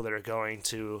 There's people that are going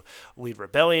to lead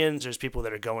rebellions. There's people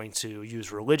that are going to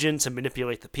use religion to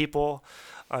manipulate the people.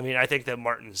 I mean, I think that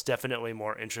Martin's definitely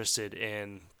more interested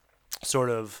in sort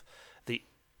of the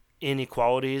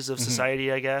inequalities of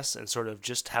society, I guess, and sort of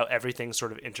just how everything's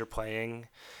sort of interplaying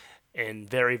in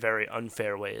very, very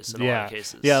unfair ways in a lot of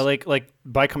cases. Yeah, like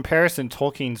by comparison,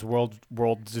 Tolkien's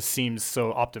world just seems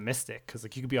so optimistic because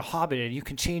like you could be a hobbit and you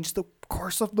can change the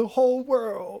course of the whole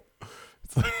world.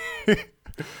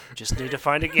 Just need to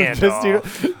find a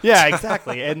Gandalf. Yeah,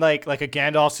 exactly. And like a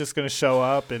Gandalf's just gonna show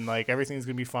up and like everything's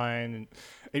gonna be fine.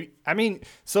 And I mean,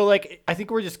 so like I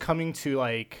think we're just coming to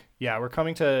we're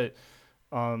coming to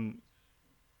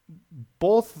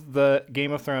both the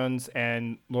Game of Thrones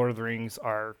and Lord of the Rings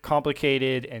are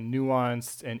complicated and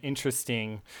nuanced and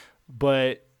interesting,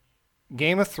 but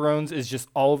Game of Thrones is just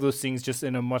all of those things just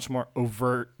in a much more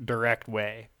overt, direct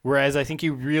way. Whereas I think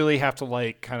you really have to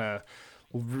like kind of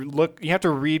look, you have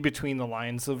to read between the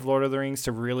lines of Lord of the Rings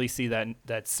to really see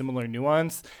that similar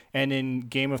nuance. And in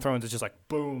Game of Thrones, it's just like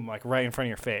boom, like right in front of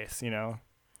your face,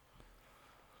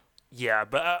 Yeah,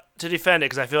 but to defend it,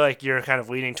 because I feel like you're kind of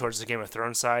leaning towards the Game of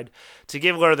Thrones side, to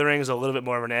give Lord of the Rings a little bit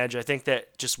more of an edge, I think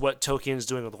that just what Tolkien is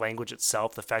doing with language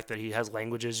itself, the fact that he has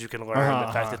languages you can learn,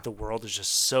 the fact that the world is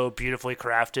just so beautifully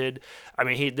crafted. I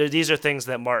mean, these are things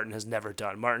that Martin has never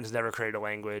done. Martin has never created a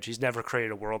language. He's never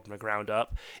created a world from the ground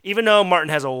up. Even though Martin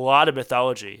has a lot of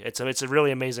mythology, it's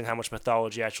really amazing how much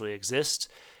mythology actually exists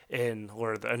in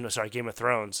Game of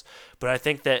Thrones. But I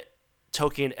think that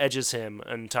Tolkien edges him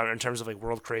in terms of like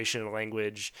world creation and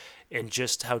language and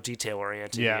just how detail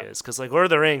oriented he is. Because like Lord of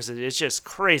the Rings, it's just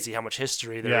crazy how much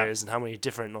history there is and how many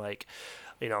different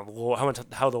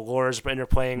how the lore is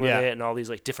interplaying with it and all these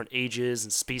like different ages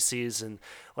and species, and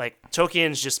like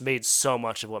Tolkien's just made so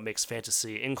much of what makes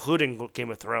fantasy, including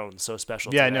Game of Thrones, so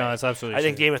special. Yeah, no, it's absolutely. I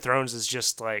think Game of Thrones is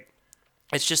just like,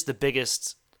 it's just the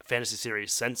biggest fantasy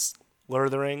series since Lord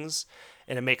of the Rings.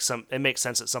 And it makes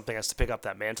sense that something has to pick up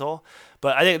that mantle.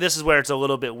 But I think this is where it's a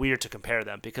little bit weird to compare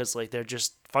them, because like they're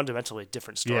just fundamentally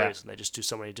different stories and they just do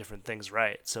so many different things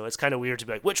right. So it's kind of weird to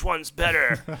be like, which one's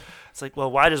better? It's like,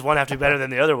 well, why does one have to be better than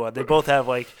the other one? They both have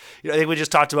like, I think we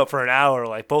just talked about for an hour,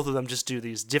 like both of them just do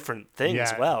these different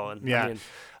things well. And I mean,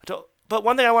 but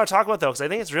one thing I want to talk about though, because I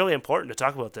think it's really important to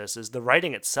talk about this, is the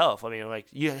writing itself. I mean,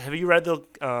 like, have you read the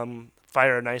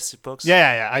Fire and Ice books?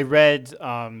 Yeah. I read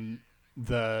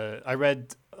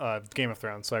Game of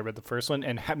Thrones, so I read the first one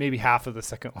and maybe half of the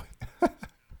second one.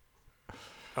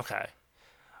 Okay.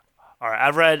 All right.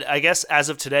 I've read, I guess, as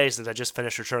of today, since I just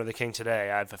finished Return of the King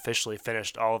today, I've officially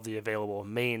finished all of the available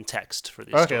main text for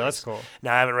these stories. Okay, that's cool.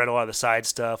 Now, I haven't read a lot of the side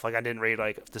stuff. Like, I didn't read,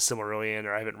 like, the Silmarillion,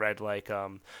 or I haven't read, like,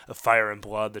 A Fire and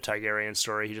Blood, the Targaryen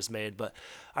story he just made. But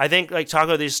I think, like, talk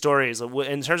about these stories.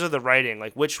 In terms of the writing,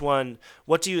 like,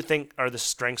 what do you think are the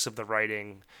strengths of the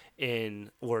writing in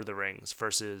Lord of the Rings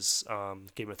versus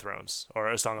Game of Thrones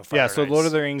or A Song of Fire and Ice? So Lord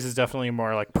of the Rings is definitely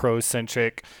more like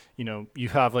prose-centric. You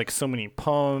have like so many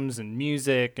poems and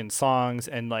music and songs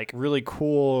and like really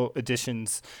cool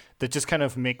additions that just kind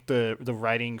of make the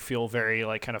writing feel very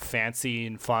like kind of fancy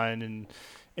and fun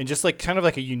and just like kind of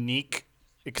like a unique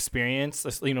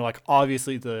experience. Like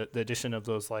obviously the addition of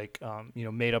those like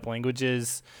made up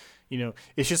languages,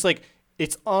 it's just like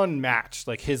it's unmatched,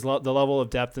 like the level of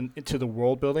depth into the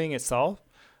world building itself.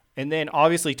 And then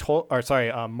obviously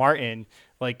Martin,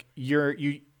 like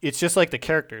it's just like the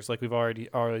characters, like we've already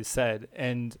said.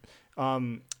 And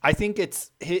I think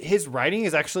it's his writing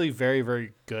is actually very,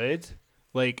 very good.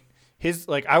 Like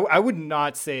I would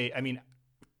not say, I mean,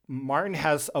 Martin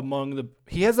has among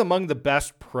the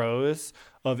best prose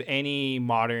of any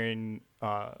modern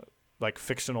like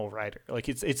fictional writer. Like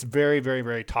it's very very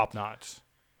very top notch.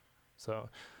 So,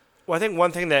 well, I think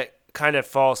one thing that kind of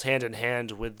falls hand in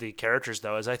hand with the characters,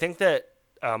 though, is I think that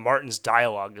Martin's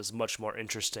dialogue is much more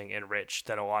interesting and rich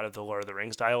than a lot of the Lord of the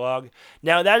Rings dialogue.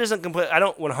 Now, that isn't complete. I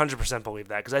don't 100% believe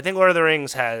that, because I think Lord of the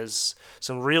Rings has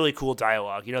some really cool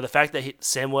dialogue. You know, the fact that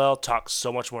Samwell talks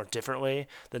so much more differently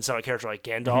than some character like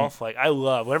Gandalf. Like, I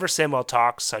love whenever Samwell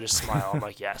talks, I just smile. I'm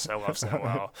like, yes, I love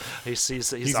Samwell. He's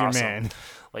he's awesome. your man.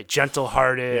 Like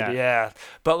gentle-hearted, yeah.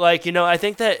 But like, you know, I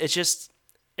think that it's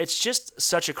just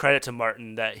such a credit to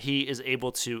Martin that he is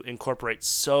able to incorporate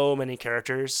so many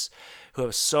characters who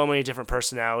have so many different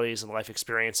personalities and life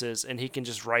experiences, and he can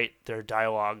just write their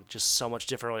dialogue just so much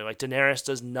differently. Like, Daenerys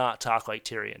does not talk like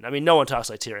Tyrion. I mean, no one talks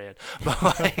like Tyrion,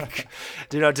 but like,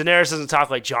 you know, Daenerys doesn't talk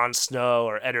like Jon Snow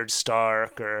or Eddard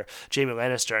Stark or Jaime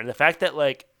Lannister. And the fact that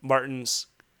like Martin's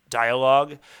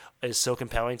dialogue is so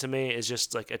compelling to me is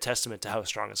just like a testament to how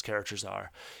strong his characters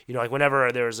are. You know, like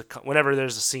whenever there's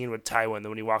a scene with Tywin, then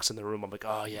when he walks in the room, I'm like,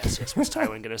 oh yes, what's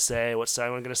Tywin gonna say? What's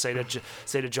Tywin gonna say to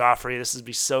Joffrey? This would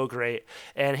be so great.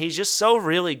 And he's just so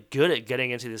really good at getting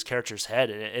into this character's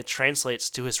head, and it translates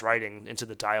to his writing into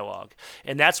the dialogue.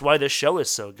 And that's why this show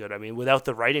is so good. I mean, without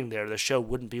the writing there, the show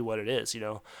wouldn't be what it is. You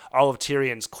know, all of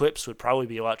Tyrion's clips would probably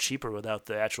be a lot cheaper without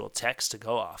the actual text to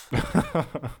go off.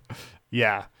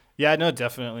 Yeah. Yeah, no,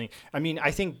 definitely. I mean,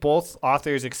 I think both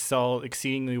authors excel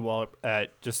exceedingly well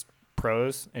at just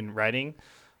prose and writing.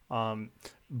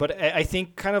 But I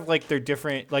think kind of like they're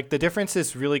different, like the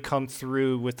differences really come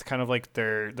through with kind of like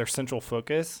their central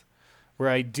focus, where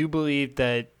I do believe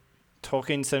that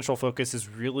Tolkien's central focus is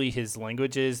really his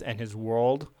languages and his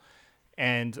world.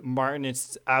 And Martin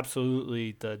is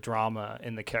absolutely the drama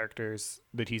in the characters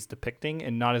that he's depicting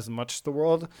and not as much the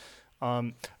world.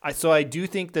 I do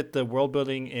think that the world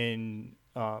building in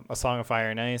A Song of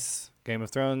Fire and Ice, Game of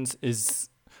Thrones, is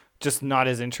just not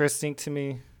as interesting to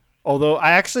me. Although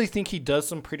I actually think he does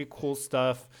some pretty cool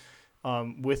stuff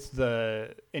with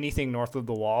the Anything North of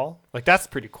the Wall. Like, that's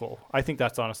pretty cool. I think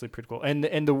that's honestly pretty cool.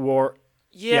 And the war.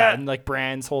 Yeah, and like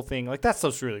Bran's whole thing, like that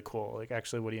stuff's really cool. Like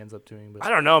actually, what he ends up doing. But I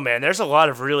don't know, man. There's a lot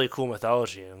of really cool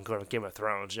mythology in Game of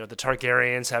Thrones. You know, the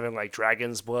Targaryens having like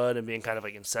dragon's blood and being kind of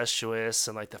like incestuous,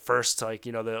 and like the first like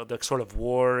the sort of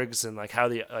wargs, and like how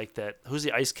who's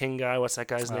the Ice King guy? What's that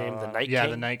guy's name? The Night King. Yeah,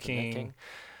 the Night King.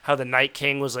 How the Night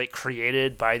King was like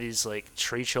created by these like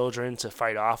tree children to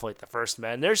fight off like the first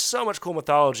men. There's so much cool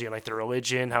mythology and like the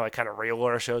religion, how like kind of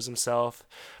Rhaelor shows himself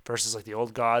versus like the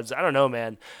old gods. I don't know,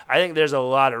 man. I think there's a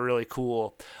lot of really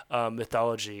cool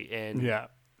mythology in. Yeah.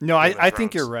 No, I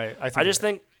think you're right. I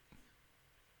think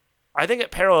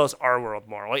it parallels our world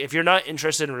more. Like if you're not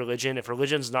interested in religion, if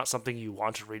religion's not something you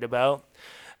want to read about,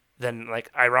 then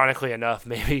like ironically enough,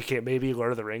 maybe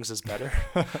Lord of the Rings is better.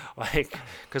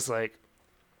 Because like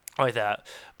that.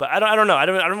 But I don't know. I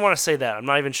don't want to say that. I'm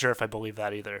not even sure if I believe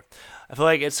that either. I feel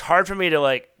like it's hard for me to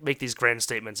like make these grand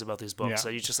statements about these books.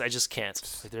 Yeah. I just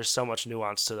can't. Like, there's so much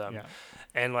nuance to them. Yeah.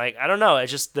 And like I don't know,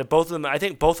 it's just that both of them. I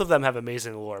think both of them have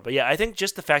amazing lore. But yeah, I think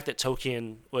just the fact that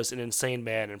Tolkien was an insane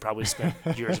man and probably spent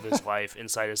years of his life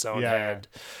inside his own head,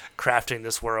 crafting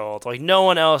this world. Like no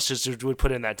one else just would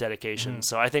put in that dedication. Mm-hmm.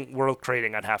 So I think world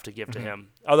creating I'd have to give to him.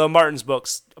 Although Martin's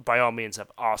books, by all means,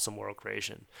 have awesome world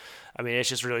creation. I mean, it's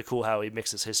just really cool how he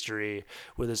mixes history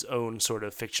with his own sort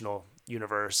of fictional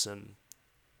universe and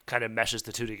kind of meshes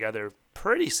the two together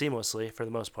pretty seamlessly for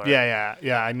the most part. Yeah.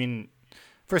 I mean,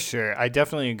 for sure. I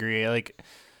definitely agree. Like,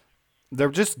 they're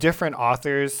just different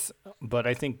authors, but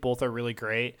I think both are really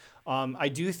great. I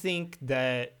do think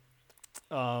that,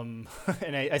 and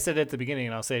I said it at the beginning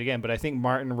and I'll say it again, but I think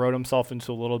Martin wrote himself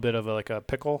into a little bit of a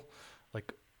pickle.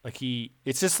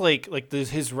 It's just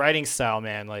his writing style,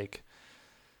 man, like,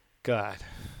 God,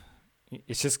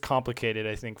 it's just complicated,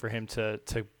 I think, for him to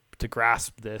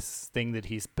grasp this thing that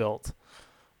he's built.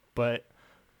 But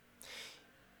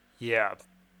yeah,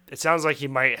 it sounds like he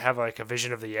might have like a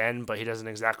vision of the end, but he doesn't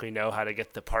exactly know how to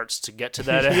get the parts to get to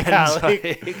that end.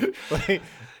 Yeah,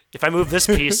 if I move this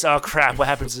piece, oh crap, what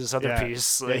happens to this other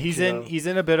piece? Like, he's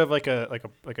in a bit of like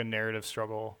a narrative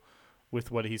struggle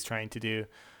with what he's trying to do.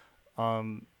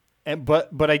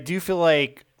 But I do feel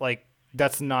like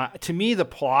that's not, to me, the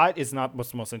plot is not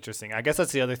what's most interesting. I guess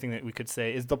that's the other thing that we could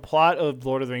say is the plot of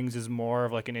Lord of the Rings is more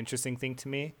of like an interesting thing to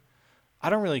me. I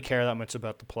don't really care that much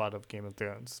about the plot of Game of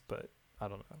Thrones, but I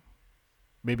don't know.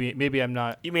 Maybe I'm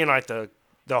not. You mean like the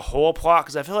whole plot?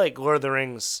 Because I feel like Lord of the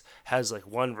Rings has like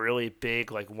one really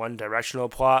big, like one directional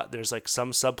plot. There's like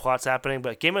some subplots happening,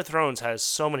 but Game of Thrones has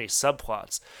so many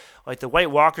subplots. Like the White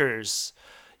Walkers,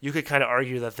 you could kind of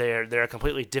argue that they're a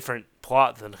completely different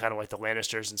plot than kind of like the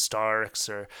Lannisters and Starks,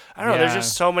 or I don't know. There's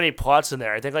just so many plots in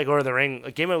there. I think like Lord of the Ring,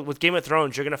 with Game of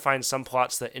Thrones, you're gonna find some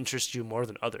plots that interest you more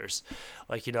than others.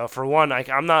 Like for one,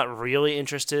 I'm not really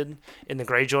interested in the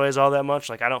Greyjoys all that much.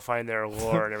 Like I don't find their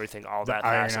lore and everything all that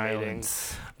fascinating.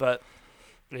 Islands. But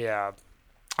yeah.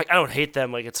 Like I don't hate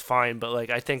them, like it's fine, but like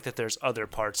I think that there's other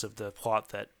parts of the plot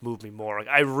that move me more. Like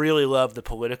I really love the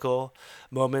political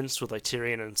moments with like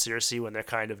Tyrion and Cersei when they're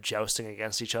kind of jousting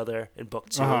against each other in book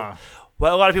 2.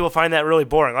 Well, a lot of people find that really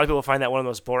boring. A lot of people find that one of the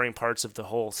most boring parts of the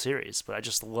whole series. But I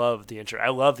just love I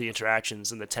love the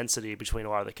interactions and the tensity between a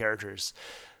lot of the characters,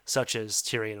 such as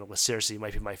Tyrion with Cersei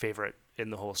might be my favorite in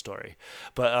the whole story.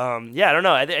 But yeah, I don't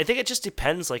know. I think it just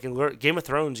depends. Like in Game of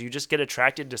Thrones, you just get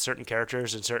attracted to certain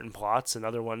characters and certain plots, and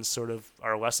other ones sort of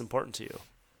are less important to you.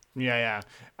 Yeah.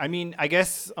 I mean, I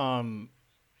guess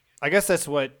that's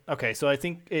what. Okay, so I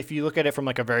think if you look at it from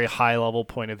like a very high level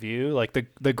point of view, like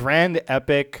the grand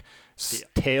epic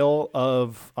tale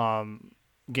of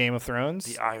Game of Thrones,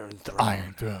 the Iron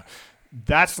Throne.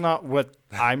 That's not what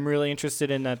I'm really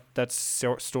interested in. That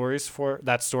story for,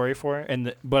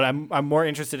 but I'm more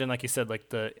interested in, like you said, like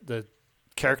the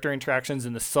character interactions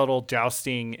and the subtle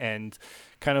jousting and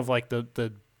kind of like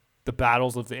the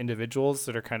battles of the individuals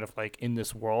that are kind of like in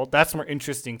this world. That's more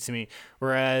interesting to me.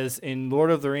 Whereas in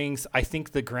Lord of the Rings, I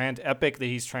think the grand epic that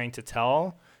he's trying to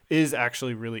tell is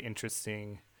actually really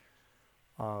interesting.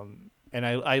 And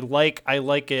I like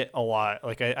it a lot.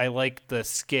 Like I like the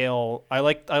scale. I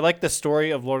like the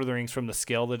story of Lord of the Rings from the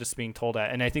scale that it's being told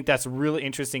at, and I think that's really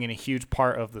interesting and a huge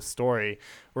part of the story.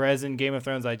 Whereas in Game of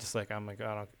Thrones, I'm like,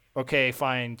 okay,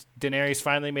 fine. Daenerys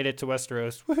finally made it to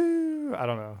Westeros. Woohoo! I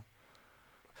don't know.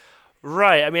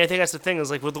 Right. I mean, I think that's the thing is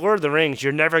like with Lord of the Rings,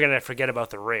 you're never going to forget about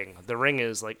the ring. The ring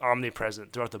is like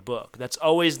omnipresent throughout the book. That's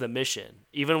always the mission,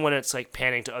 even when it's like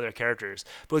panning to other characters.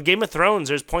 But with Game of Thrones,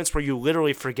 there's points where you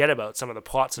literally forget about some of the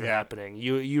plots that are happening.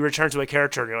 You return to a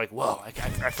character and you're like, whoa,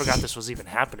 I forgot this was even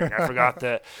happening. I forgot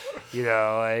that,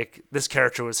 like this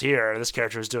character was here, or this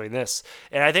character was doing this.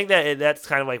 And I think that's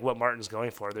kind of like what Martin's going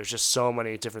for. There's just so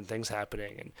many different things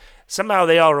happening, and somehow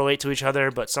they all relate to each other,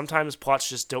 but sometimes plots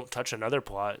just don't touch another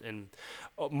plot. And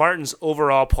Martin's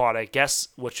overall plot, I guess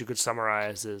what you could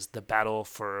summarize is the battle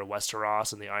for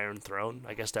Westeros and the Iron Throne.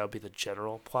 I guess that would be the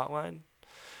general plot line.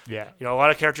 Yeah. A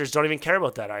lot of characters don't even care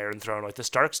about that Iron Throne. Like the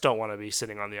Starks don't want to be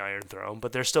sitting on the Iron Throne,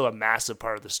 but they're still a massive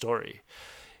part of the story.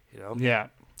 Yeah.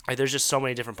 Like, there's just so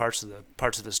many different parts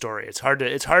of the story. It's hard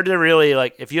to really,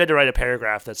 like, if you had to write a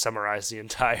paragraph that summarized the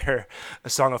entire A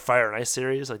Song of Fire and Ice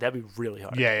series, like that'd be really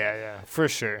hard. Yeah, for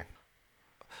sure.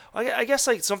 I guess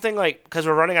like something like, because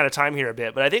we're running out of time here a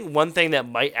bit, but I think one thing that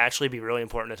might actually be really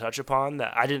important to touch upon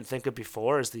that I didn't think of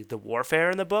before is the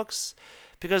warfare in the books,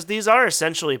 because these are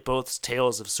essentially both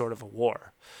tales of sort of a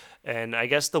war, and I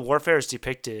guess the warfare is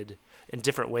depicted in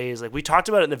different ways. Like we talked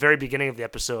about it in the very beginning of the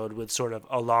episode with sort of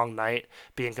A Long Night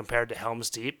being compared to Helm's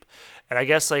Deep, and I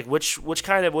guess like which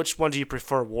one do you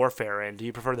prefer warfare in? Do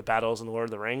you prefer the battles in Lord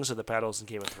of the Rings or the battles in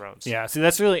Game of Thrones? Yeah, see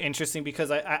that's really interesting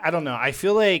because I don't know. I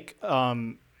feel like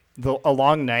A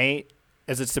Long Night,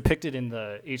 as it's depicted in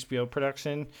the HBO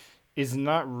production, is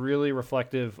not really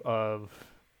reflective of,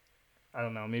 I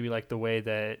don't know, maybe like the way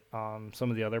that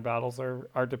some of the other battles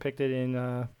are depicted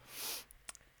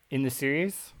in the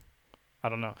series. I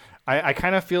don't know. I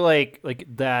kind of feel like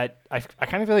that. I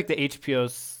kind of feel like the HBO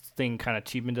thing kind of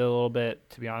cheapened it a little bit,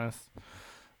 to be honest.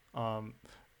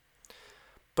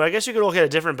 But I guess you could look at a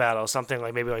different battle, something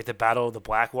like maybe like the Battle of the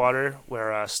Blackwater,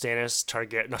 where Stannis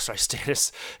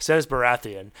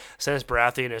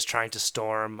Baratheon is trying to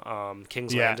storm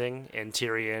King's Landing, and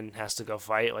Tyrion has to go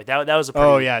fight. Like that was a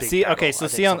pretty big see, battle. okay, so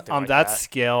see on like that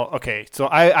scale, okay, so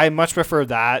I much prefer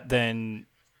that than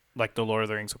like the Lord of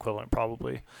the Rings equivalent,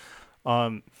 probably.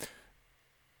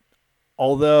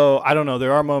 Although I don't know,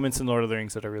 there are moments in Lord of the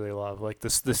Rings that I really love, like the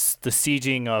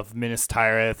sieging of Minas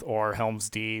Tirith or Helm's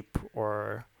Deep,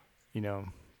 or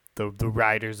the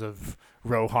riders of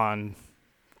Rohan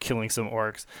killing some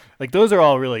orcs. Like those are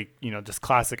all really just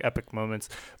classic epic moments.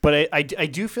 But I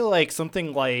do feel like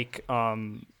something like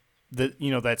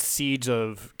that siege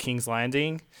of King's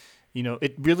Landing,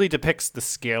 it really depicts the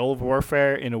scale of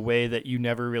warfare in a way that you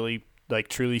never really like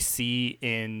truly see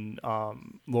in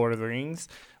Lord of the Rings.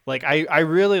 Like I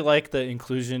really like the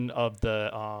inclusion of the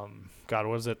God,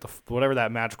 what is it? Whatever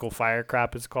that magical fire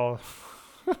crap is called.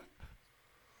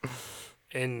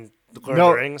 In the Lord of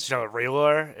the Rings,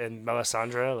 Rhaelor and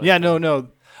Melisandre. Like, no.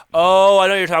 Oh, I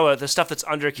know what you're talking about. The stuff that's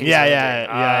under King's Landing.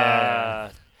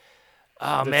 Yeah.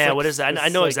 Oh man, like, what is that? I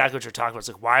know exactly what you're talking about. It's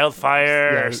like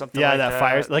wildfire or something like that. Yeah, that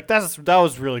fire. Like that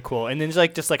was really cool. And then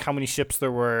just like how many ships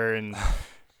there were, and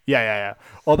Yeah.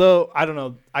 Although I don't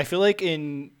know, I feel like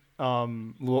in I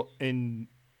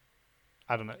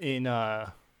don't know in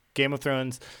Game of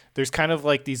Thrones, there's kind of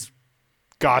like these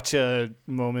gotcha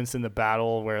moments in the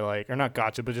battle where like, or not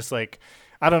gotcha, but just like,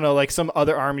 I don't know, like some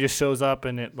other army just shows up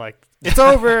and it like it's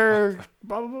over.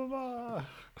 Blah blah blah blah.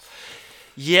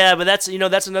 Yeah, but that's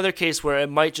another case where it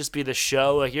might just be the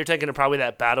show. Like you're thinking of probably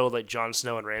that battle with like Jon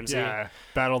Snow and Ramsay. Yeah,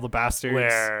 Battle of the Bastards.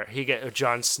 Where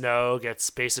Jon Snow gets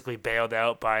basically bailed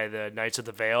out by the Knights of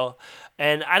the Vale,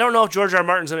 and I don't know if George R. R.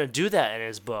 Martin's going to do that in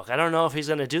his book. I don't know if he's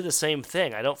going to do the same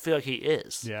thing. I don't feel like he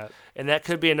is. Yeah, and that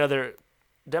could be another.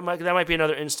 That might be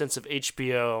another instance of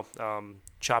HBO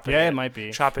chopping. Yeah, it might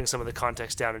be chopping some of the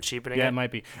context down and cheapening it. Yeah, it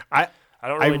might be. I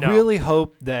don't really know. I really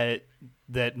hope that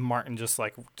Martin just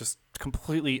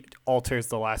completely alters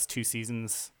the last two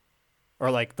seasons, or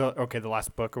like the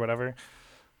last book or whatever.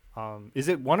 Is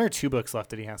it 1 or 2 books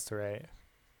left that he has to write?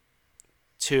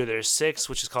 2. There's 6,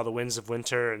 which is called The Winds of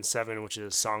Winter, and 7, which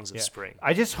is Songs of Spring.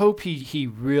 I just hope he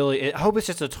really. I hope it's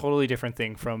just a totally different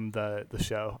thing from the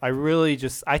show. I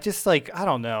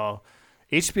don't know.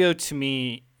 HBO to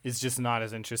me is just not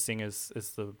as interesting as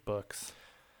the books.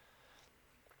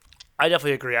 I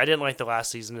definitely agree. I didn't like the last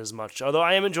season as much, although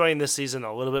I am enjoying this season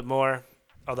a little bit more.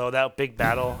 Although that big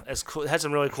battle had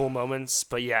some really cool moments,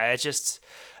 but yeah,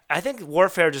 I think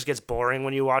warfare just gets boring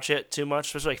when you watch it too much,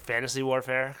 especially like fantasy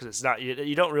warfare, because it's not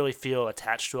you don't really feel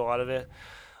attached to a lot of it.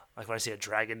 Like when I see a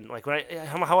dragon, like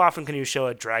how often can you show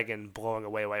a dragon blowing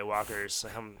away White Walkers?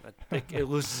 It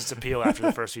loses its appeal after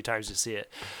the first few times you see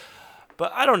it.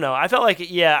 But I don't know. I felt like,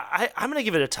 I'm going to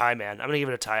give it a tie, man. I'm going to give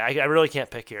it a tie. I really can't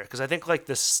pick here because I think like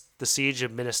the siege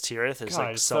of Minas Tirith is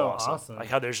like so awesome. Like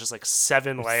how there's just like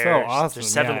 7 layers. So awesome.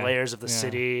 There's 7 layers of the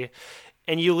city.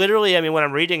 And you literally, I mean, when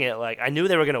I'm reading it, like I knew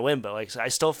they were going to win, but like I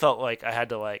still felt like I had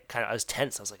to like I was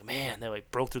tense. I was like, man, they like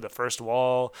broke through the first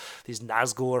wall. These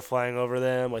Nazgul are flying over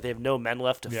them. Like they have no men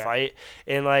left to fight.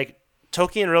 And like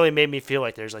Tolkien really made me feel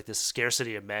like there's like this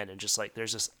scarcity of men and just like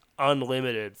there's this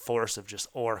unlimited force of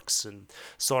just orcs and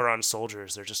Sauron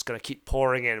soldiers. They're just going to keep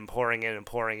pouring in and pouring in and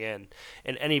pouring in.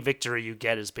 And any victory you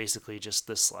get is basically just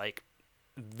this like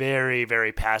very,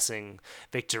 very passing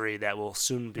victory that will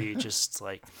soon be just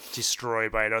like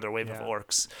destroyed by another wave of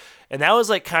orcs. And that was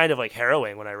like kind of like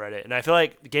harrowing when I read it. And I feel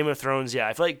like Game of Thrones,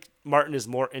 I feel like Martin is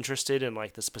more interested in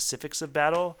like the specifics of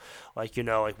battle, like,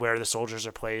 like where the soldiers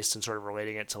are placed and sort of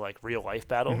relating it to like real life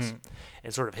battles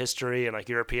and sort of history and like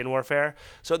European warfare.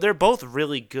 So they're both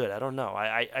really good. I don't know.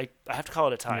 I have to call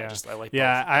it a tie. I like both.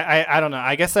 I don't know.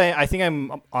 I guess I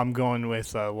think I'm going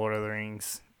with Lord of the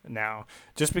Rings now,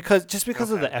 just because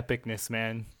of the epicness,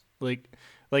 man. Like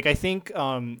I think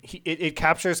it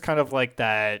captures kind of like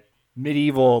that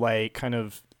medieval like kind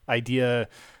of idea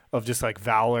of just like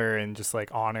valor and just like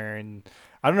honor, and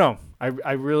I don't know.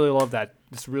 I really love that.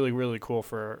 It's really, really cool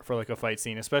for like a fight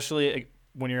scene, especially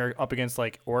when you're up against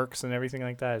like orcs and everything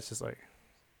like that. It's just like,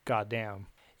 goddamn.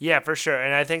 Yeah, for sure.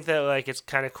 And I think that like it's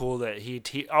kind of cool that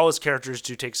he all his characters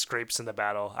do take scrapes in the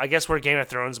battle. I guess where Game of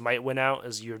Thrones might win out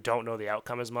is you don't know the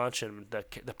outcome as much, and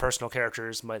the personal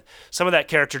characters some of that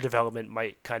character development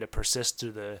might kind of persist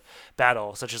through the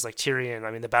battle, such as like Tyrion.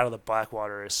 I mean, the Battle of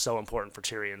Blackwater is so important for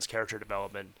Tyrion's character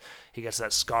development. He gets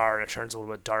that scar and it turns a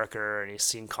little bit darker, and he's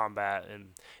seen combat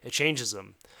and it changes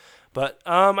him. But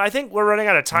I think we're running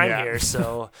out of time here.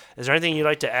 So is there anything you'd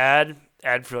like to add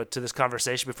to this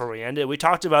conversation before we end it? We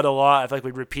talked about it a lot. I feel like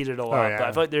we repeated a lot, but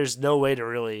I feel like there's no way to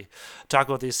really talk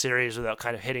about these series without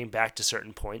kind of hitting back to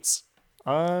certain points.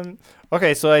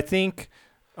 Okay, so I think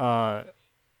both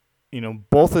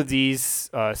of these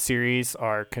series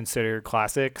are considered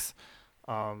classics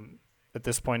at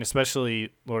this point,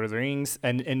 especially Lord of the Rings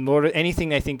and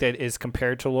anything I think that is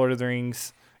compared to Lord of the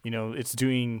Rings. It's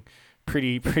doing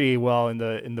pretty well in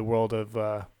the world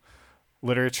of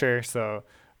literature. So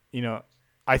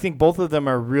I think both of them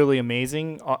are really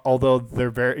amazing, although they're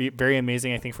very, very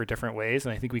amazing, I think, for different ways.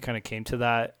 And I think we kind of came to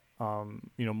that,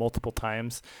 multiple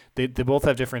times. They both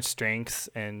have different strengths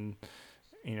and,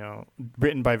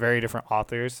 written by very different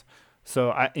authors.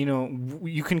 So,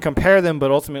 you can compare them,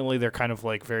 but ultimately they're kind of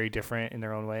like very different in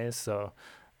their own ways. So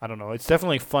I don't know. It's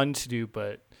definitely fun to do,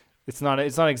 but it's not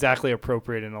exactly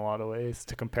appropriate in a lot of ways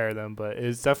to compare them, but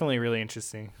it's definitely really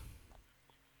interesting.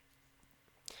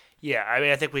 Yeah, I mean,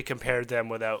 I think we compared them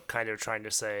without kind of trying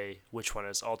to say which one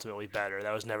is ultimately better.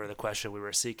 That was never the question we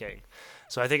were seeking.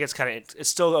 So I think it's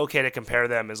still okay to compare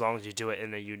them as long as you do it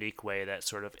in a unique way that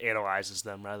sort of analyzes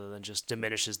them rather than just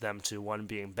diminishes them to one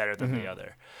being better than the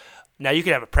other. Now you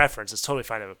can have a preference. It's totally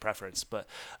fine to have a preference, but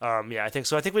yeah, I think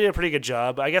so. I think we did a pretty good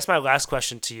job. I guess my last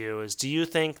question to you is: do you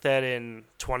think that in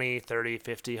 20, 30,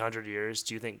 50, 100 years,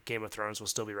 do you think Game of Thrones will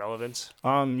still be relevant?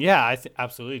 Yeah, I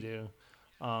absolutely do.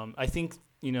 I think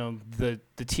the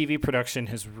TV production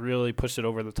has really pushed it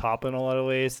over the top in a lot of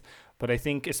ways. But I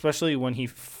think especially when he,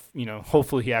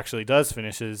 hopefully he actually does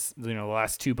finishes the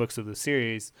last 2 books of the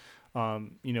series.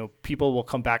 People will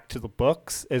come back to the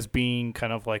books as being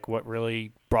kind of like what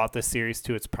really brought this series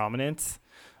to its prominence.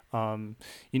 And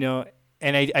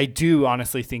I do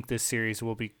honestly think this series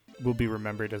will be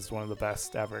remembered as one of the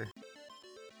best ever.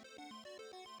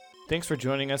 Thanks for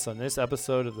joining us on this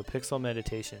episode of the Pixel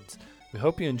Meditations. We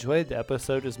hope you enjoyed the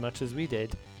episode as much as we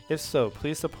did. If so,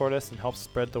 please support us and help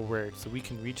spread the word so we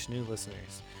can reach new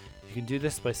listeners. You can do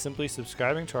this by simply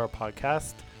subscribing to our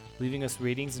podcast, leaving us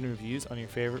ratings and reviews on your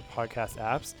favorite podcast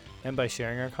apps, and by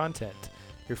sharing our content.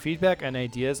 Your feedback and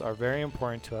ideas are very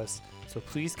important to us, so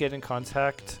please get in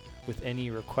contact with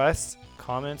any requests,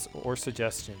 comments, or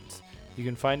suggestions. You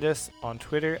can find us on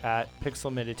Twitter at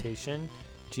Pixel Meditation,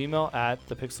 Gmail at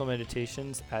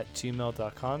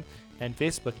thepixelmeditations@gmail.com, and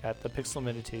Facebook at the Pixel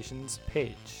Meditations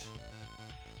page.